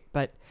great,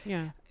 but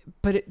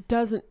it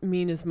doesn't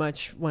mean as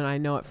much when I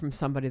know it from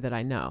somebody that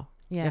I know.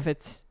 Yeah. If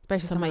it's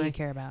especially somebody you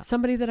care about.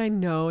 Somebody that I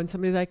know and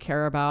somebody that I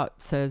care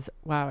about says,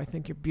 wow, I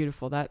think you're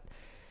beautiful. That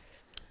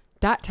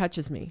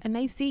touches me. And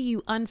they see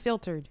you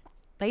unfiltered.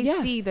 They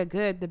see the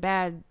good, the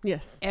bad,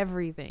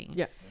 everything.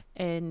 Yes.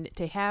 And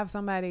to have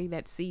somebody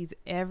that sees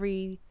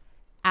every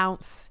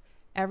ounce,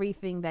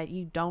 everything that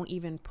you don't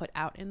even put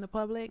out in the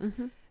public,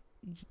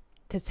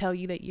 to tell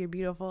you that you're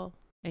beautiful,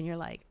 and you're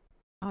like,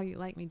 oh, you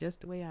like me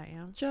just the way I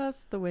am?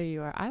 Just the way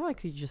you are. I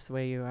like you just the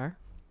way you are.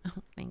 Oh,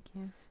 thank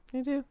you.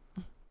 I do.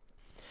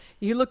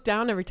 You look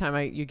down every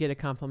time you get a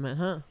compliment,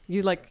 huh?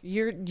 You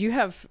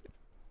have,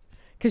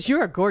 because you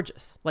are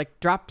gorgeous, like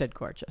drop dead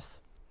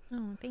gorgeous.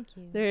 Oh, thank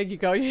you. There you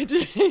go. You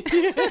do.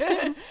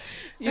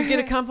 You get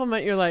a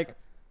compliment, you're like,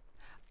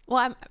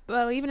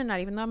 even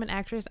though I'm an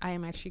actress, I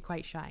am actually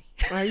quite shy.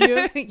 Are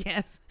you?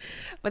 Yes.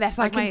 But that's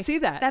like I can see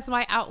that. That's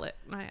my outlet.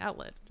 My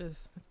outlet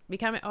just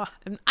becoming,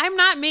 I'm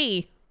not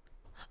me.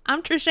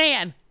 I'm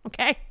Trishan.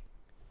 Okay.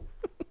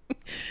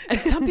 And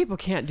some people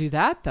can't do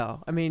that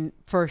though. I mean,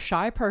 for a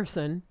shy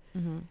person,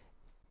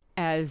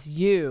 as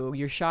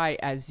you're shy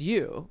as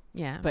you.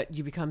 Yeah. But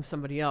you become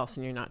somebody else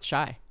and you're not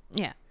shy.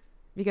 Yeah.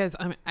 Because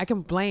I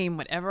can blame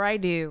whatever I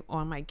do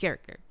on my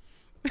character.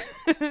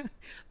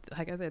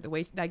 Like I said, the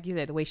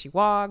way she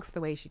walks, the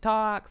way she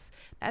talks,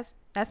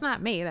 that's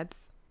not me.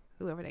 That's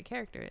whoever that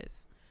character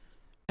is.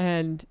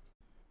 And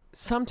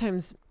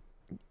sometimes,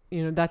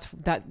 that's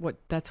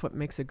what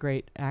makes a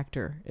great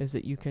actor, is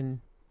that you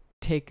can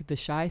take the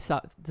shy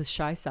self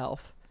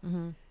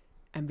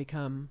and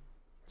become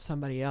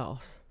somebody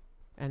else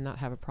and not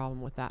have a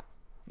problem with that.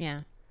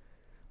 Yeah.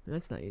 And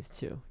that's not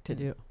easy to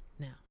do.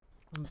 No.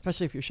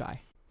 Especially if you're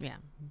shy. Yeah.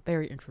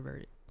 Very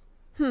introverted.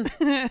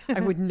 I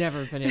would never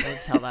have been able to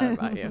tell that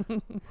about you.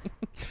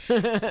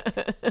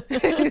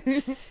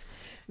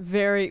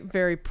 Very,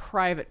 very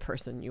private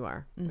person you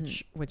are,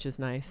 which is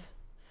nice.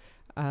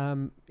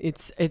 I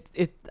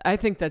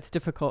think that's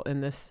difficult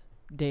in this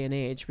day and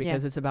age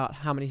because it's about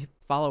how many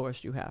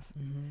followers you have,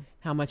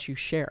 how much you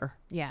share.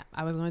 Yeah,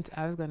 I was going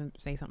to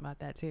say something about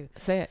that too.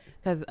 Say it.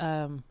 Because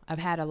I've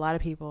had a lot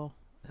of people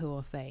who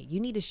will say,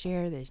 you need to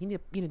share this, you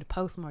need to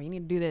post more, you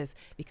need to do this,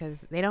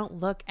 because they don't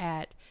look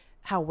at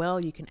how well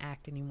you can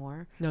act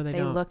anymore. No, they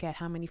don't. They look at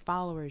how many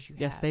followers you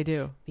have. Yes, they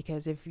do.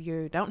 Because if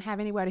you don't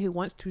have anybody who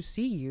wants to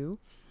see you,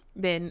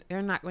 then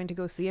they're not going to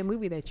go see a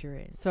movie that you're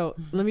in. So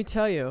let me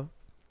tell you,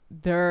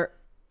 there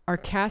are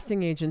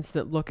casting agents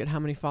that look at how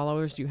many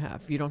followers you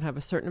have. If you don't have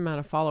a certain amount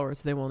of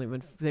followers, they won't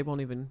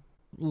even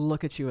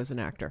look at you as an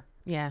actor.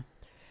 Yeah.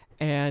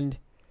 And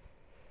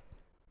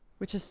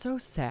which is so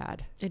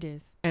sad. It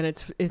is. And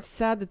it's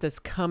sad that that's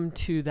come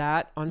to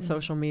that on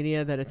social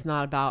media, that it's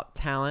not about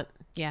talent.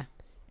 Yeah.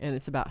 And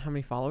it's about how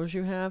many followers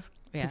you have.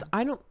 Yeah. Because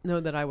I don't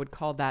know that I would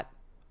call that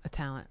a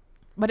talent.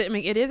 But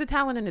it is a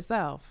talent in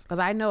itself. Because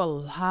I know a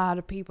lot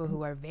of people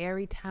who are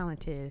very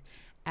talented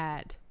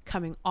at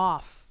coming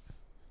off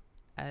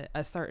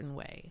a certain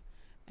way.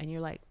 And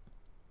you're like,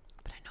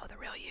 but I know the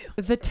real you.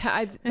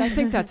 I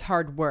think that's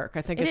hard work.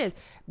 I think it it's is.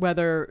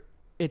 Whether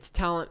it's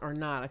talent or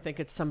not. I think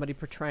it's somebody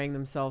portraying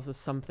themselves as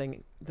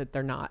something that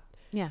they're not.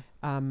 Yeah.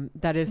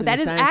 That is, in a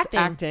sense,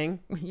 acting.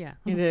 Yeah.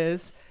 It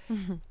is.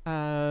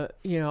 But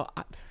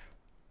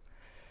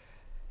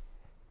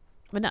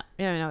no,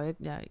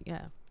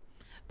 yeah.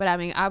 But I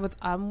mean,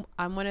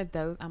 I'm one of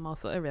those. I'm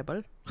also a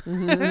rebel.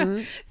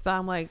 So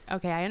I'm like,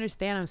 okay, I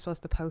understand I'm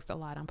supposed to post a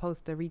lot. I'm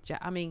supposed to reach out.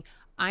 I mean,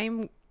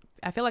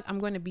 I feel like I'm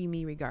going to be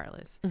me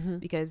regardless,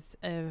 because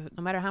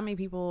no matter how many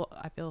people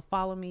I feel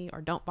follow me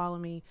or don't follow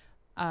me,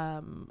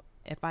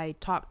 if I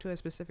talk to a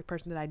specific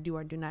person that I do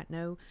or do not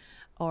know,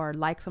 or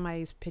like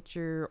somebody's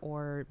picture,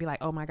 or be like,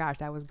 oh my gosh,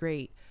 that was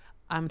great,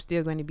 I'm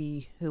still going to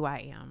be who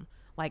I am.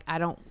 Like, I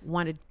don't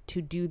want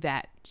to do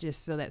that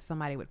just so that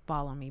somebody would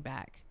follow me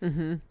back,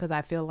 because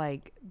I feel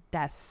like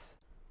that's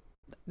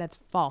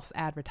false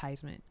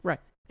advertisement, right?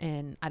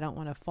 And I don't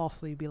want to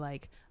falsely be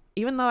like,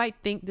 even though I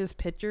think this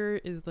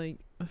picture is like,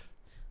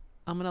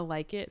 I'm gonna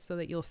like it so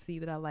that you'll see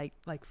that I like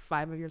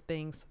 5 of your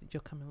things, so that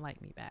you'll come and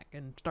like me back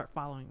and start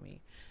following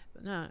me.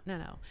 But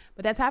no.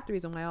 But that's half the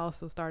reason why I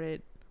also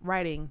started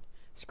writing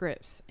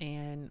scripts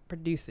and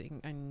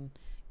producing and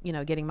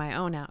getting my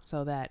own out,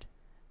 so that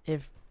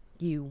if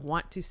you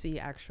want to see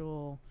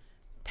actual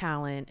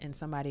talent and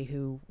somebody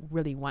who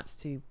really wants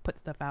to put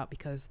stuff out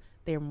because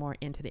they're more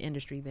into the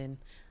industry, then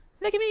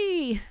look at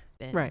me.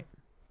 Then, right.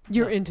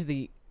 You're into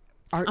the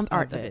art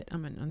of it.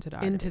 I'm into the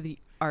art into of it. The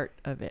art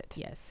of it.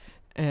 Yes.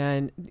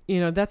 And,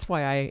 that's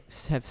why I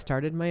have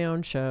started my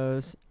own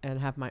shows and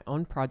have my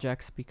own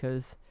projects,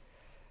 because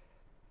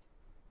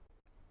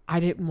I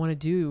didn't want to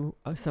do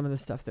some of the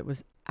stuff that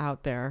was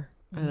out there.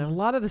 And a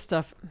lot of the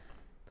stuff,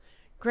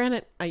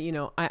 granted,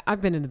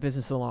 I've been in the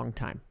business a long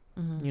time.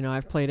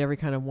 I've played every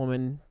kind of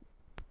woman,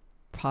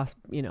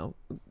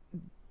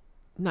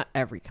 not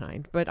every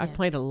kind, but I've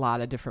played a lot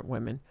of different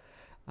women.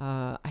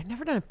 I've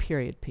never done a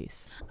period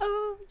piece.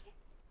 Oh,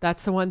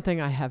 that's the one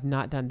thing I have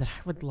not done that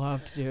I would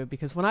love to do,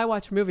 because when I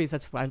watch movies,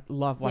 that's what I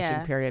love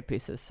watching, period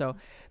pieces. So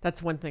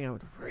that's one thing I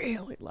would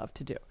really love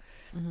to do.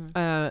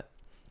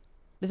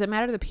 Does it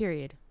matter the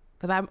period?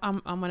 Because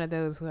I'm one of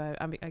those who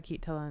I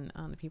keep telling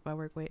the people I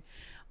work with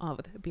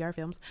BR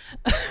Films.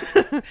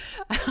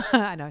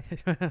 I know,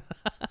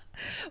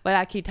 but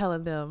I keep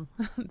telling them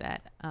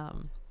that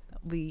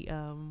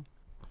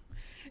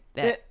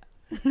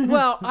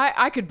well,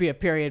 I could be a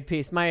period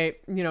piece.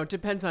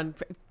 Depends on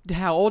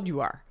how old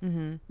you are.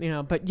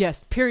 But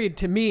yes, period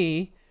to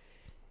me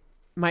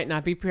might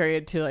not be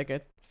period to like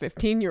a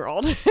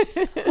 15-year-old.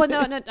 Well,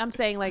 no, I'm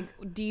saying, like,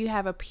 do you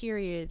have a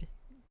period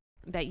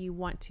that you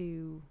want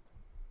to?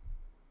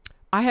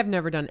 I have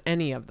never done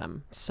any of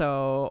them.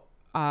 So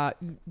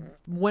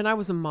when I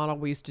was a model,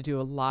 we used to do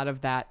a lot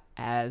of that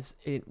as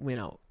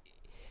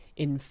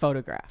in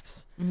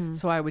photographs.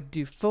 So I would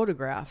do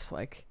photographs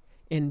like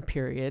in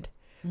period,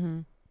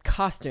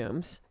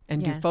 costumes,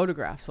 and do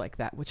photographs like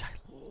that, which I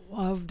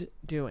loved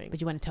doing.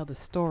 But you want to tell the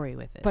story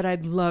with it. But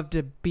I'd love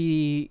to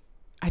be.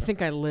 I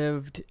think I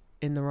lived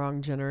in the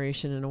wrong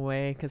generation in a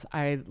way, because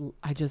I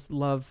just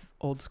love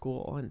old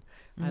school, and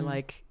I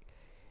like,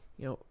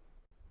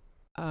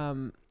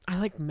 I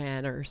like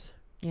manners.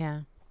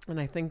 Yeah. And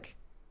I think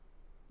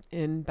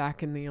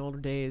back in the older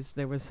days,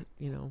 there was,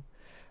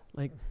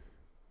 like,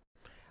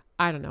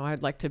 I don't know,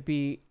 I'd like to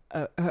be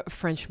a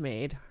French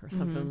maid or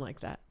something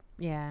like that.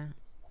 Yeah.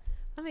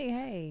 I mean,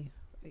 hey,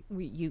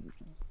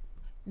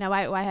 now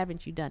why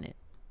haven't you done it?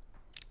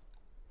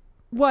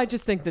 Well, I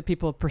just think that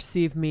people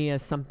perceive me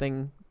as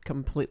something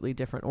completely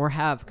different, or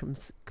have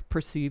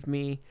perceived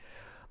me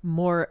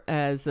more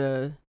as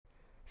a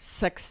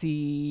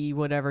sexy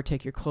whatever,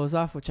 take your clothes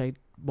off, which I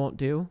won't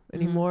do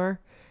anymore.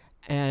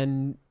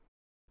 And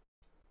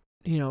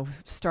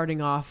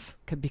starting off,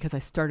 because I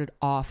started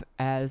off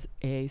as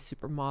a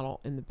supermodel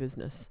in the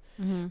business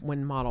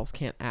when models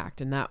can't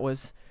act, and that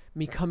was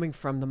me coming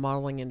from the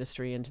modeling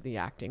industry into the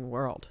acting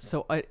world.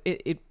 So I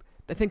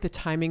think the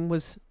timing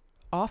was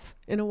off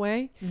in a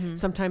way.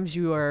 Sometimes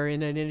you are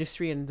in an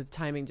industry and the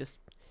timing just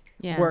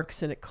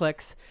works and it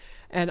clicks,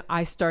 and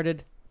I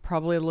started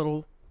probably a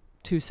little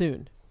too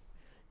soon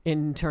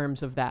in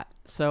terms of that.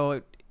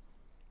 So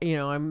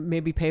I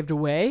maybe paved a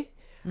way,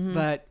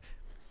 but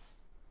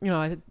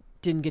I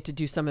didn't get to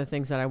do some of the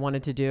things that I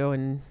wanted to do,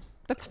 and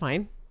that's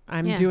fine.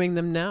 I'm doing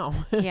them now.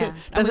 Yeah.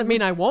 Doesn't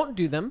mean I won't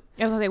do them.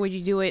 I was like, would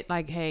you do it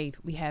like, hey,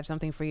 we have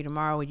something for you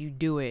tomorrow? Would you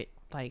do it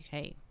like,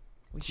 hey?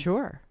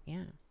 Sure.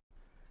 Yeah.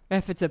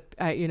 If it's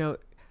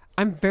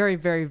I'm very,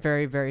 very,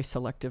 very, very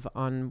selective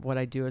on what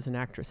I do as an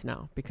actress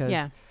now,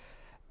 because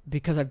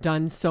I've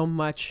done so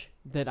much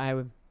that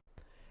I'm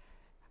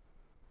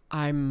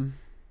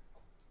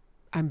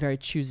very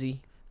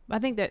choosy. I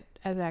think that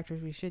as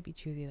actors, we should be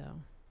choosy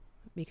though,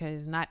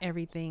 because not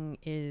everything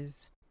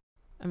is.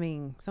 I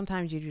mean,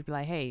 sometimes you just be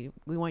like, "Hey,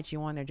 we want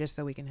you on there just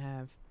so we can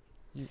have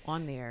you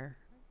on there."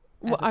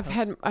 Well, I've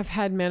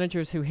had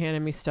managers who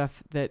handed me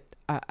stuff that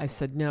I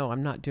said, "No,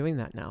 I'm not doing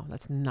that now.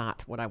 That's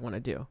not what I want to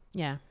do."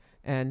 Yeah.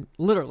 And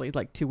literally,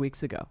 like 2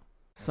 weeks ago,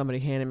 somebody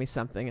handed me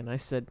something, and I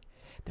said,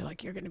 "They're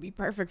like, you're going to be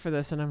perfect for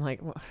this," and I'm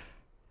like, well,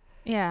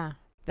 "Yeah,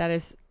 that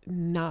is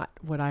not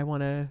what I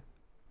want to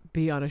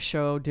be on a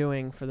show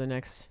doing for the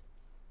next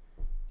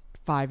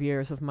 5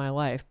 years of my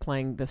life,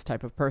 playing this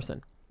type of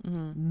person.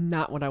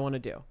 Not what I want to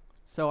do."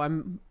 So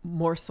I'm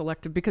more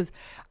selective, because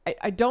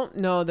I don't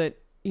know that,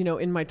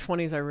 in my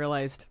 20s, I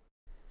realized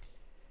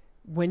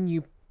when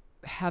you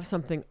have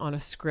something on a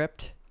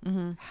script,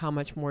 how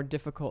much more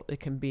difficult it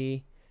can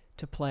be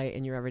to play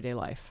in your everyday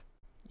life.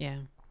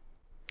 Yeah.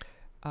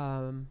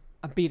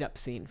 A beat up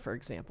scene, for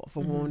example, if a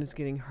woman is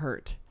getting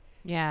hurt.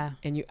 Yeah.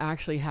 And you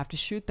actually have to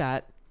shoot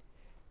that,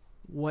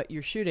 what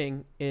you're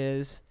shooting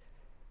is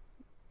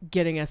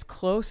getting as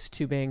close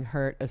to being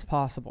hurt as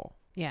possible.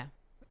 Yeah.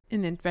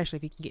 And then especially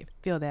if you can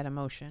feel that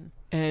emotion.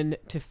 And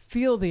to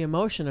feel the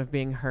emotion of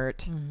being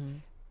hurt,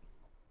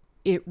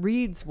 it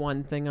reads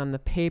one thing on the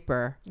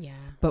paper. Yeah.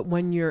 But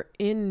when you're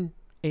in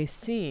a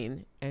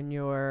scene and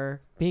you're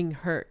being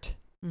hurt,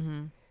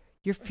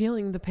 you're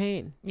feeling the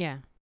pain. Yeah.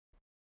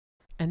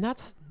 And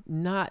that's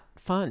not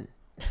fun.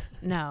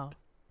 No,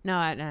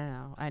 I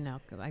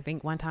know. Because I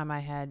think one time I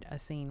had a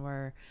scene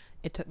where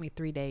it took me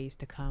 3 days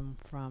to come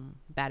from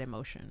that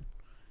emotion.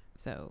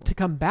 So to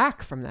come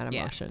back from that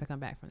emotion. Yeah, to come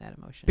back from that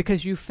emotion.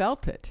 Because you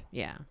felt it.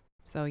 Yeah.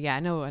 So yeah, I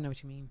know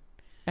what you mean.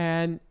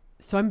 And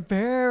so I'm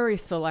very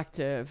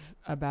selective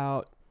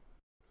about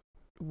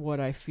what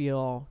I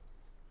feel.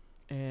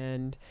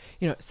 And,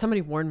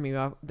 somebody warned me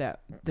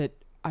that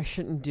I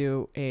shouldn't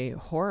do a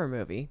horror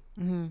movie,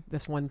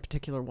 this one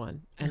particular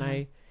one. And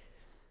I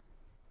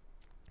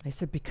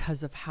said,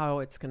 because of how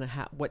it's going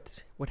to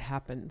what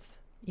happens.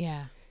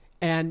 Yeah.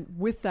 And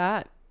with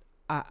that,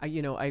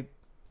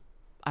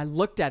 I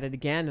looked at it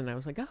again and I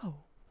was like, oh,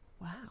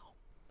 wow.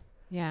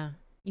 Yeah.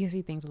 You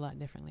see things a lot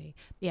differently.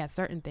 Yeah,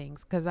 certain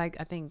things. Because I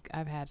think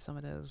I've had some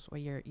of those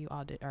where you're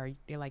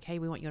like, hey,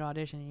 we want you to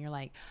audition, and you're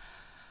like,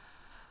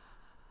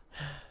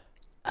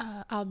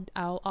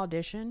 I'll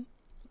audition,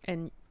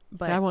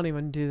 but I won't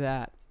even do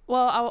that.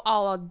 Well,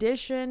 I'll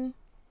audition,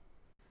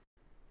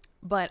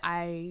 but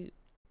then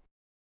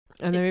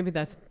maybe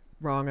that's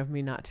wrong of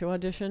me not to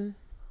audition.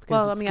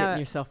 Because getting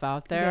yourself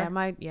out there.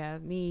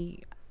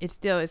 It's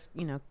still,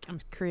 I'm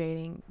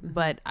creating,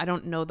 but I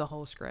don't know the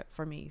whole script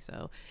for me.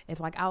 So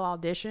it's like, I'll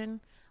audition,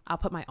 I'll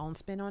put my own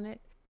spin on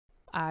it.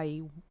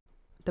 The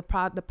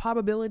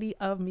probability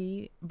of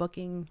me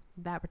booking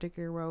that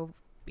particular role,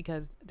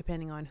 because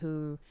depending on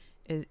who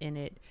is in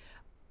it,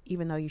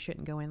 even though you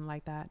shouldn't go in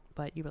like that,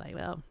 but you're like,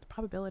 well, the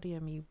probability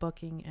of me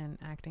booking and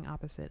acting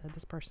opposite of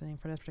this person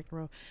for this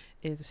particular role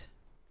is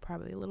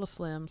probably a little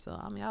slim. So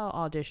I'll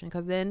audition,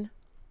 because then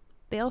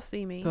they'll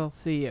see me. They'll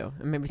see you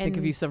and maybe think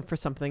of you for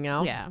something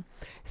else. Yeah.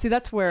 See,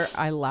 that's where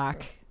I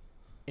lack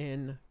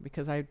in,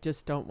 because I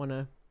just don't want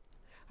to.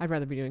 I'd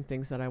rather be doing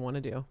things that I want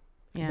to do,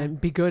 than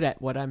be good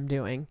at what I'm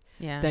doing,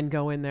 than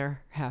go in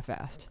there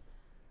half-assed.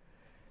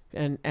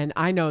 And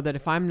I know that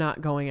if I'm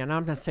not going in,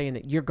 I'm not saying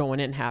that you're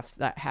going in half.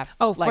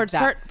 Oh, like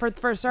for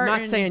certain.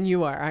 I'm not saying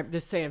you are. I'm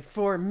just saying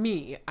for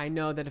me, I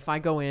know that if I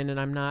go in and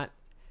I'm not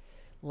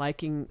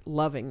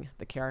loving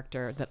the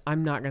character, that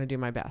I'm not going to do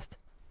my best.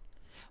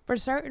 For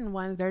certain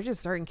ones, there's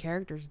just certain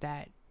characters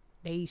that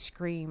they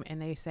scream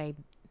and they say,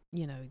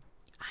 I'm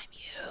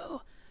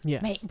you.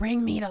 Yes.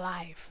 Bring me to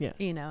life. Yes.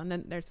 And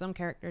then there's some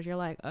characters you're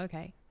like,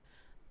 okay,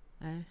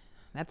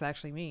 that's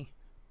actually me.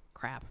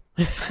 Crap.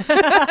 And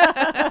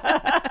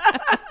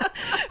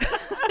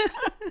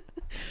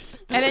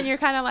then you're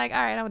kind of like,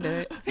 all right, I'll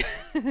do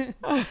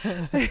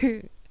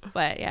it.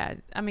 But yeah,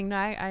 I mean,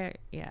 I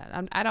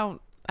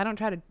don't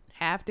try to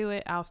half do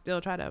it. I'll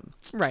still try to.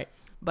 Right.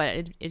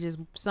 But it just,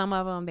 some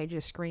of them, they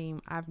just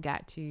scream, I've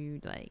got to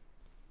like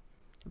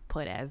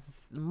put as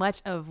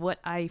much of what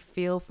I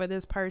feel for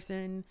this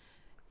person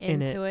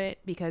into it,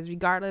 because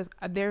regardless,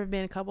 there have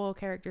been a couple of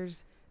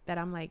characters that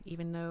I'm like,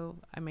 even though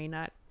I may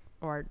not,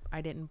 or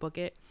I didn't book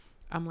it,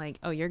 I'm like,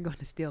 oh, you're going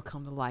to still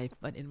come to life,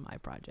 but in my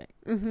project.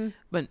 Mm-hmm.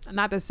 But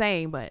not the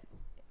same, but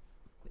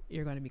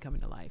you're going to be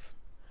coming to life.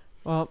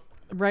 Well,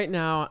 right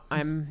now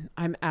I'm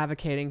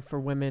advocating for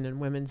women and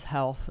women's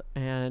health,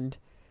 and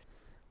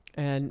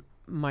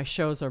my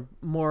shows are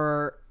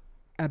more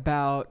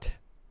about,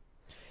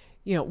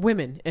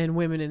 women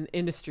in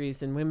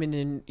industries and women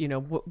in,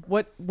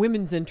 what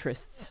women's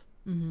interests.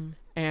 Mm-hmm.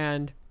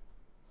 And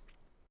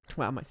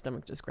wow, my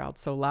stomach just growled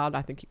so loud.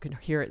 I think you can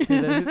hear it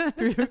through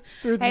the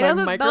my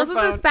microphone. Those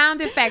are the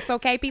sound effects,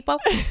 okay, people?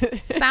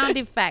 Sound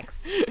effects.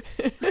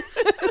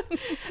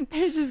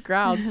 It just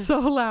growled so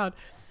loud.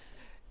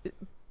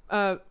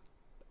 I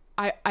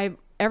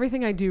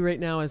everything I do right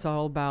now is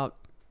all about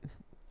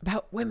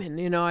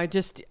women. I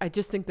just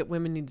think that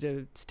women need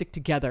to stick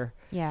together.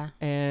 Yeah.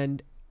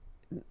 And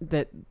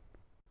that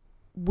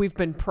we've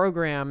been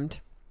programmed,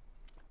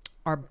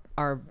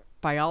 our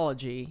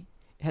biology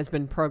has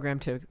been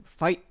programmed to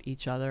fight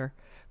each other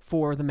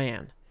for the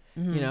man,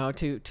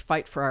 to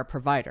fight for our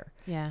provider.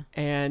 Yeah.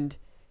 And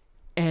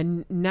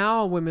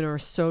now women are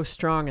so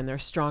strong, and they're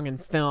strong in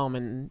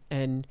film,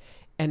 and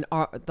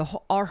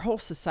our whole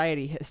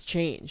society has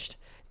changed,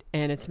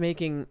 and it's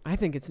I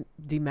think it's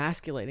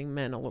demasculating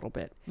men a little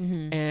bit.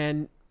 Mm-hmm.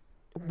 And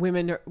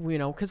women are,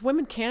 because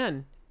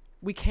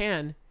we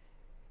can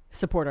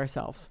support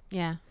ourselves.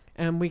 Yeah.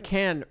 And we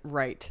can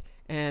write,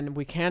 and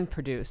we can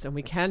produce, and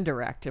we can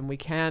direct, and we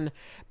can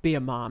be a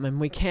mom, and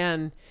we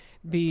can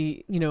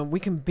be, we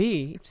can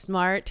be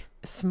smart.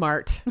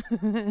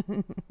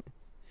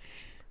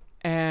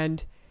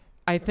 And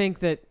I think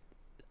that,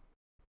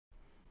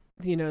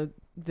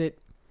 that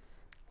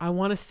I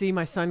want to see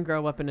my son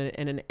grow up in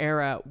an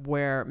era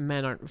where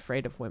men aren't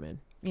afraid of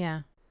women.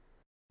 Yeah.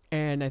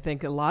 And I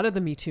think a lot of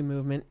the Me Too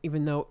movement,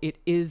 even though it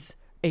is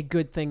a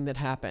good thing that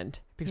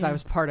happened, because I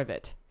was part of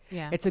it.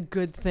 Yeah. It's a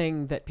good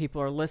thing that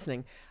people are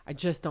listening. I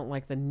just don't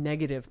like the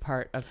negative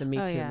part of the Me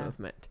Too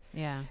movement.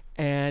 Yeah.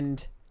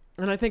 And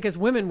I think as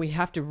women, we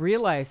have to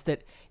realize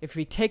that if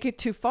we take it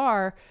too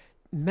far,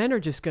 men are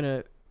just going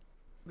to,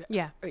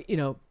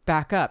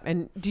 back up.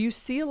 And do you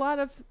see a lot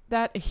of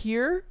that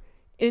here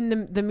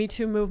in the Me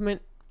Too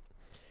movement?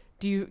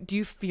 Do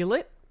you feel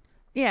it?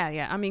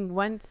 Yeah. I mean,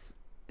 once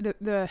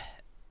the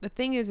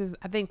thing is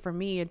I think for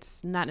me,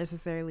 it's not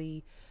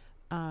necessarily,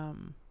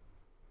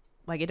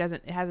 like it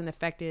hasn't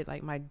affected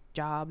like my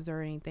jobs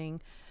or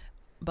anything,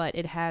 but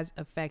it has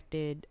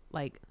affected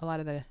like a lot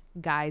of the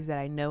guys that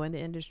I know in the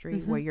industry,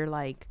 mm-hmm. where you're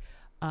like,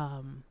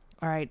 all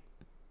right,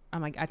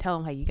 I'm like, I tell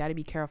them, hey, you got to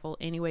be careful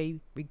anyway,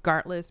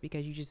 regardless,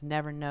 because you just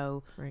never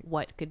know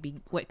what could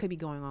be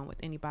going on with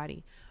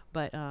anybody.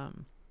 But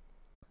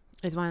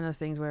it's one of those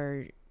things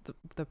where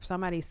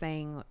somebody's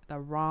saying the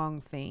wrong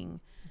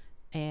thing,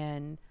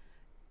 and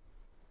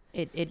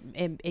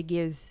it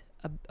gives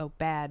a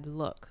bad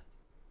look.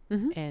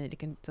 Mm-hmm. And it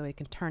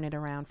can turn it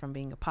around from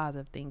being a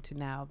positive thing to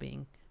now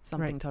being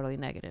something totally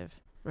negative.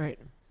 Right.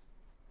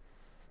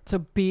 So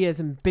be as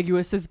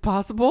ambiguous as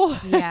possible.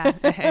 Yeah.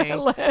 Hey.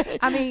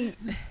 I mean,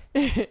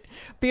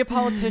 be a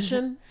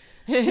politician.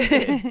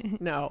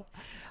 No,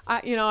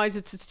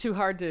 it's too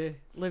hard to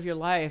live your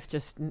life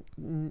just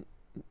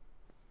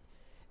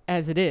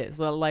as it is.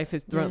 Life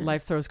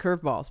throws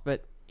curveballs,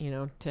 but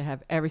to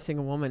have every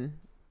single woman.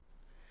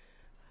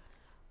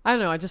 I don't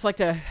know. I just like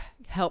to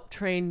help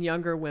train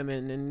younger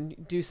women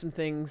and do some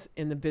things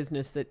in the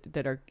business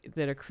that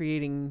are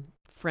creating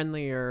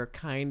friendlier,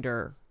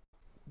 kinder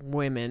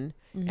women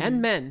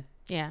and men.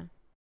 Yeah.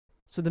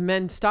 So the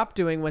men stop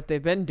doing what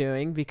they've been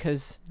doing,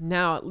 because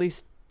now at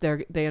least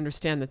they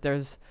understand that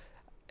there's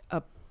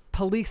a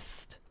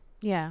policed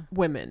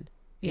women.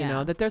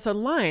 That there's a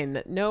line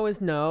that no is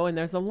no, and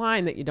there's a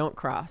line that you don't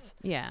cross.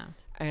 Yeah.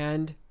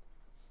 And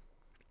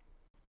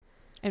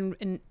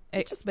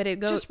it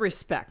goes just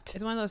respect.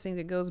 It's one of those things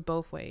that goes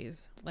both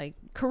ways. Like,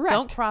 correct.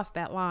 Don't cross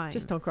that line.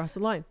 Just don't cross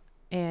the line.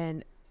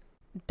 And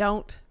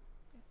don't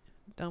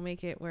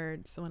make it where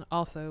it's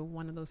also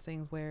one of those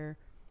things where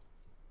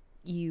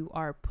you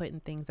are putting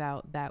things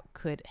out that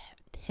could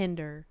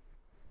hinder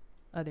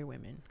other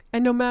women.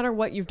 And no matter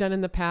what you've done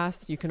in the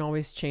past, you can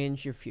always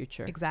change your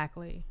future.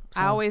 Exactly.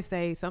 So. I always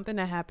say something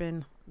that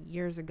happened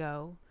years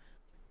ago,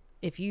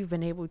 if you've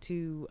been able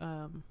to,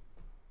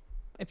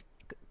 if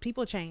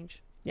people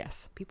change.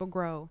 Yes. People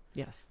grow.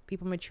 Yes.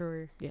 People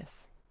mature.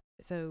 Yes.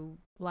 So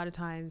a lot of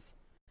times,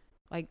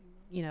 like,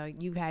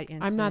 you've had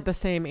instances. I'm not the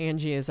same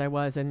Angie as I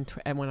was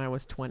when I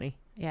was 20.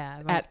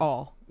 Yeah. Like, at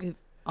all. We've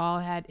all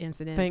had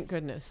incidents. Thank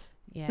goodness.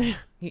 Yeah.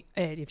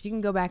 If you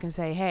can go back and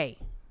say, hey,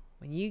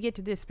 when you get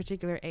to this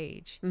particular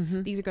age,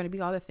 these are going to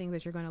be all the things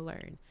that you're going to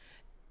learn.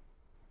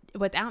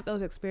 Without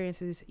those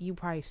experiences, you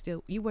probably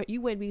still, you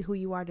wouldn't be who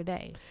you are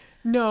today.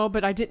 No,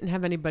 but I didn't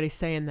have anybody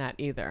saying that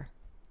either.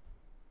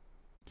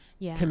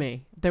 Yeah. To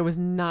me, there was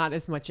not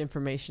as much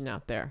information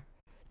out there.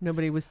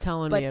 Nobody was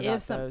telling me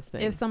about those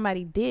things. If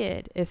somebody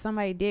did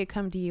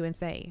come to you and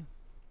say,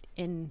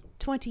 in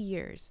 20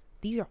 years,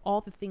 these are all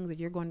the things that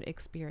you're going to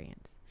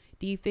experience,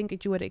 do you think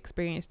that you would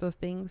experience those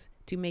things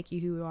to make you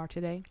who you are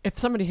today? If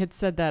somebody had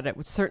said that, it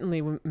would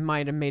certainly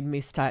might have made me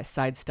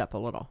sidestep a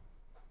little.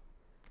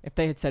 If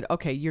they had said,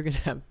 okay, you're going to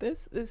have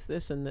this,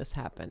 and this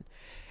happen.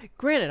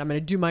 Granted, I'm going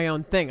to do my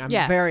own thing. I'm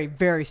a very,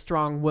 very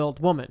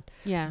strong-willed woman.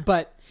 Yeah.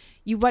 But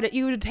you would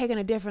have taken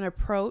a different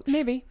approach.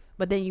 Maybe.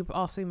 But then you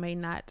also may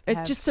not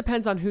It just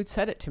depends on who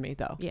said it to me,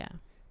 though. Yeah.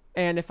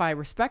 And if I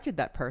respected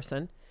that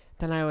person,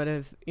 then I would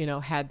have,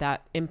 had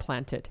that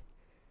implanted.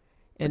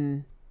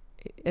 And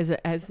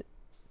as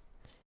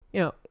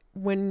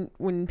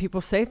when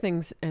people say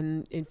things,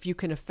 and if you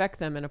can affect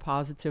them in a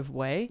positive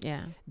way,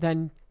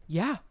 then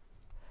yeah.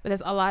 But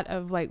there's a lot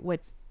of like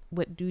what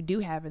you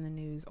do have in the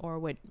news, or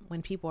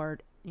when people are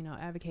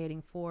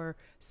advocating for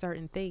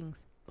certain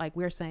things, like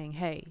we're saying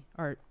hey,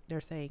 or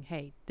they're saying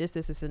hey, this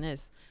and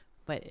this,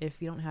 but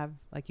if you don't have,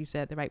 like you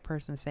said, the right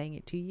person saying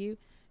it to you,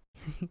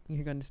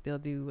 you're going to still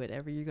do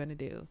whatever you're going to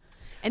do,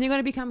 and you're going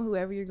to become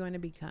whoever you're going to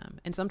become.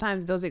 And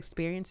sometimes those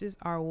experiences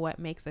are what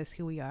makes us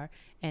who we are,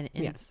 and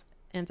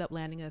ends up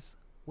landing us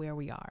where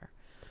we are.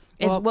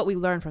 It's what we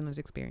learn from those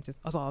experiences.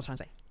 That's all I was trying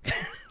to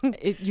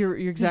say. You're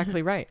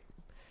exactly right.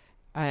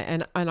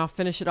 And I'll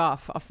finish it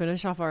off. I'll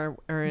finish off our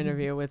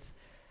interview with,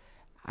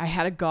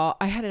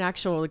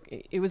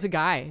 it was a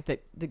guy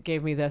that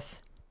gave me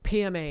this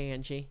PMA,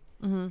 Angie.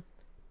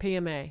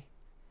 PMA,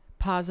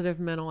 positive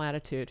mental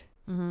attitude.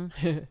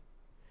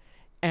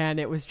 And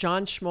it was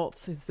John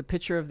Schmaltz, who's the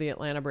pitcher of the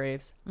Atlanta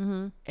Braves.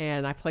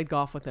 And I played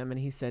golf with him, and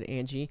he said,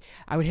 Angie,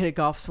 I would hit a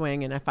golf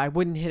swing, and if I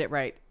wouldn't hit it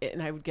right,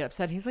 and I would get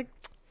upset. He's like,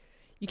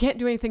 you can't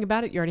do anything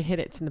about it. You already hit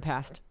it. It's in the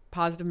past.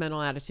 Positive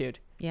mental attitude.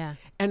 Yeah.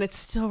 And it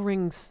still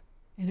rings.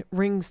 And it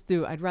rings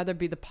through. I'd rather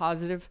be the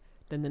positive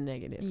than the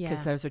negative,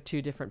 because those are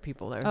two different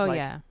people.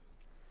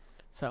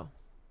 So,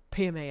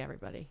 PMA,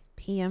 everybody.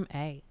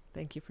 PMA.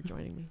 Thank you for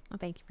joining me. Well,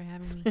 thank you for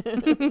having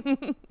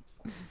me.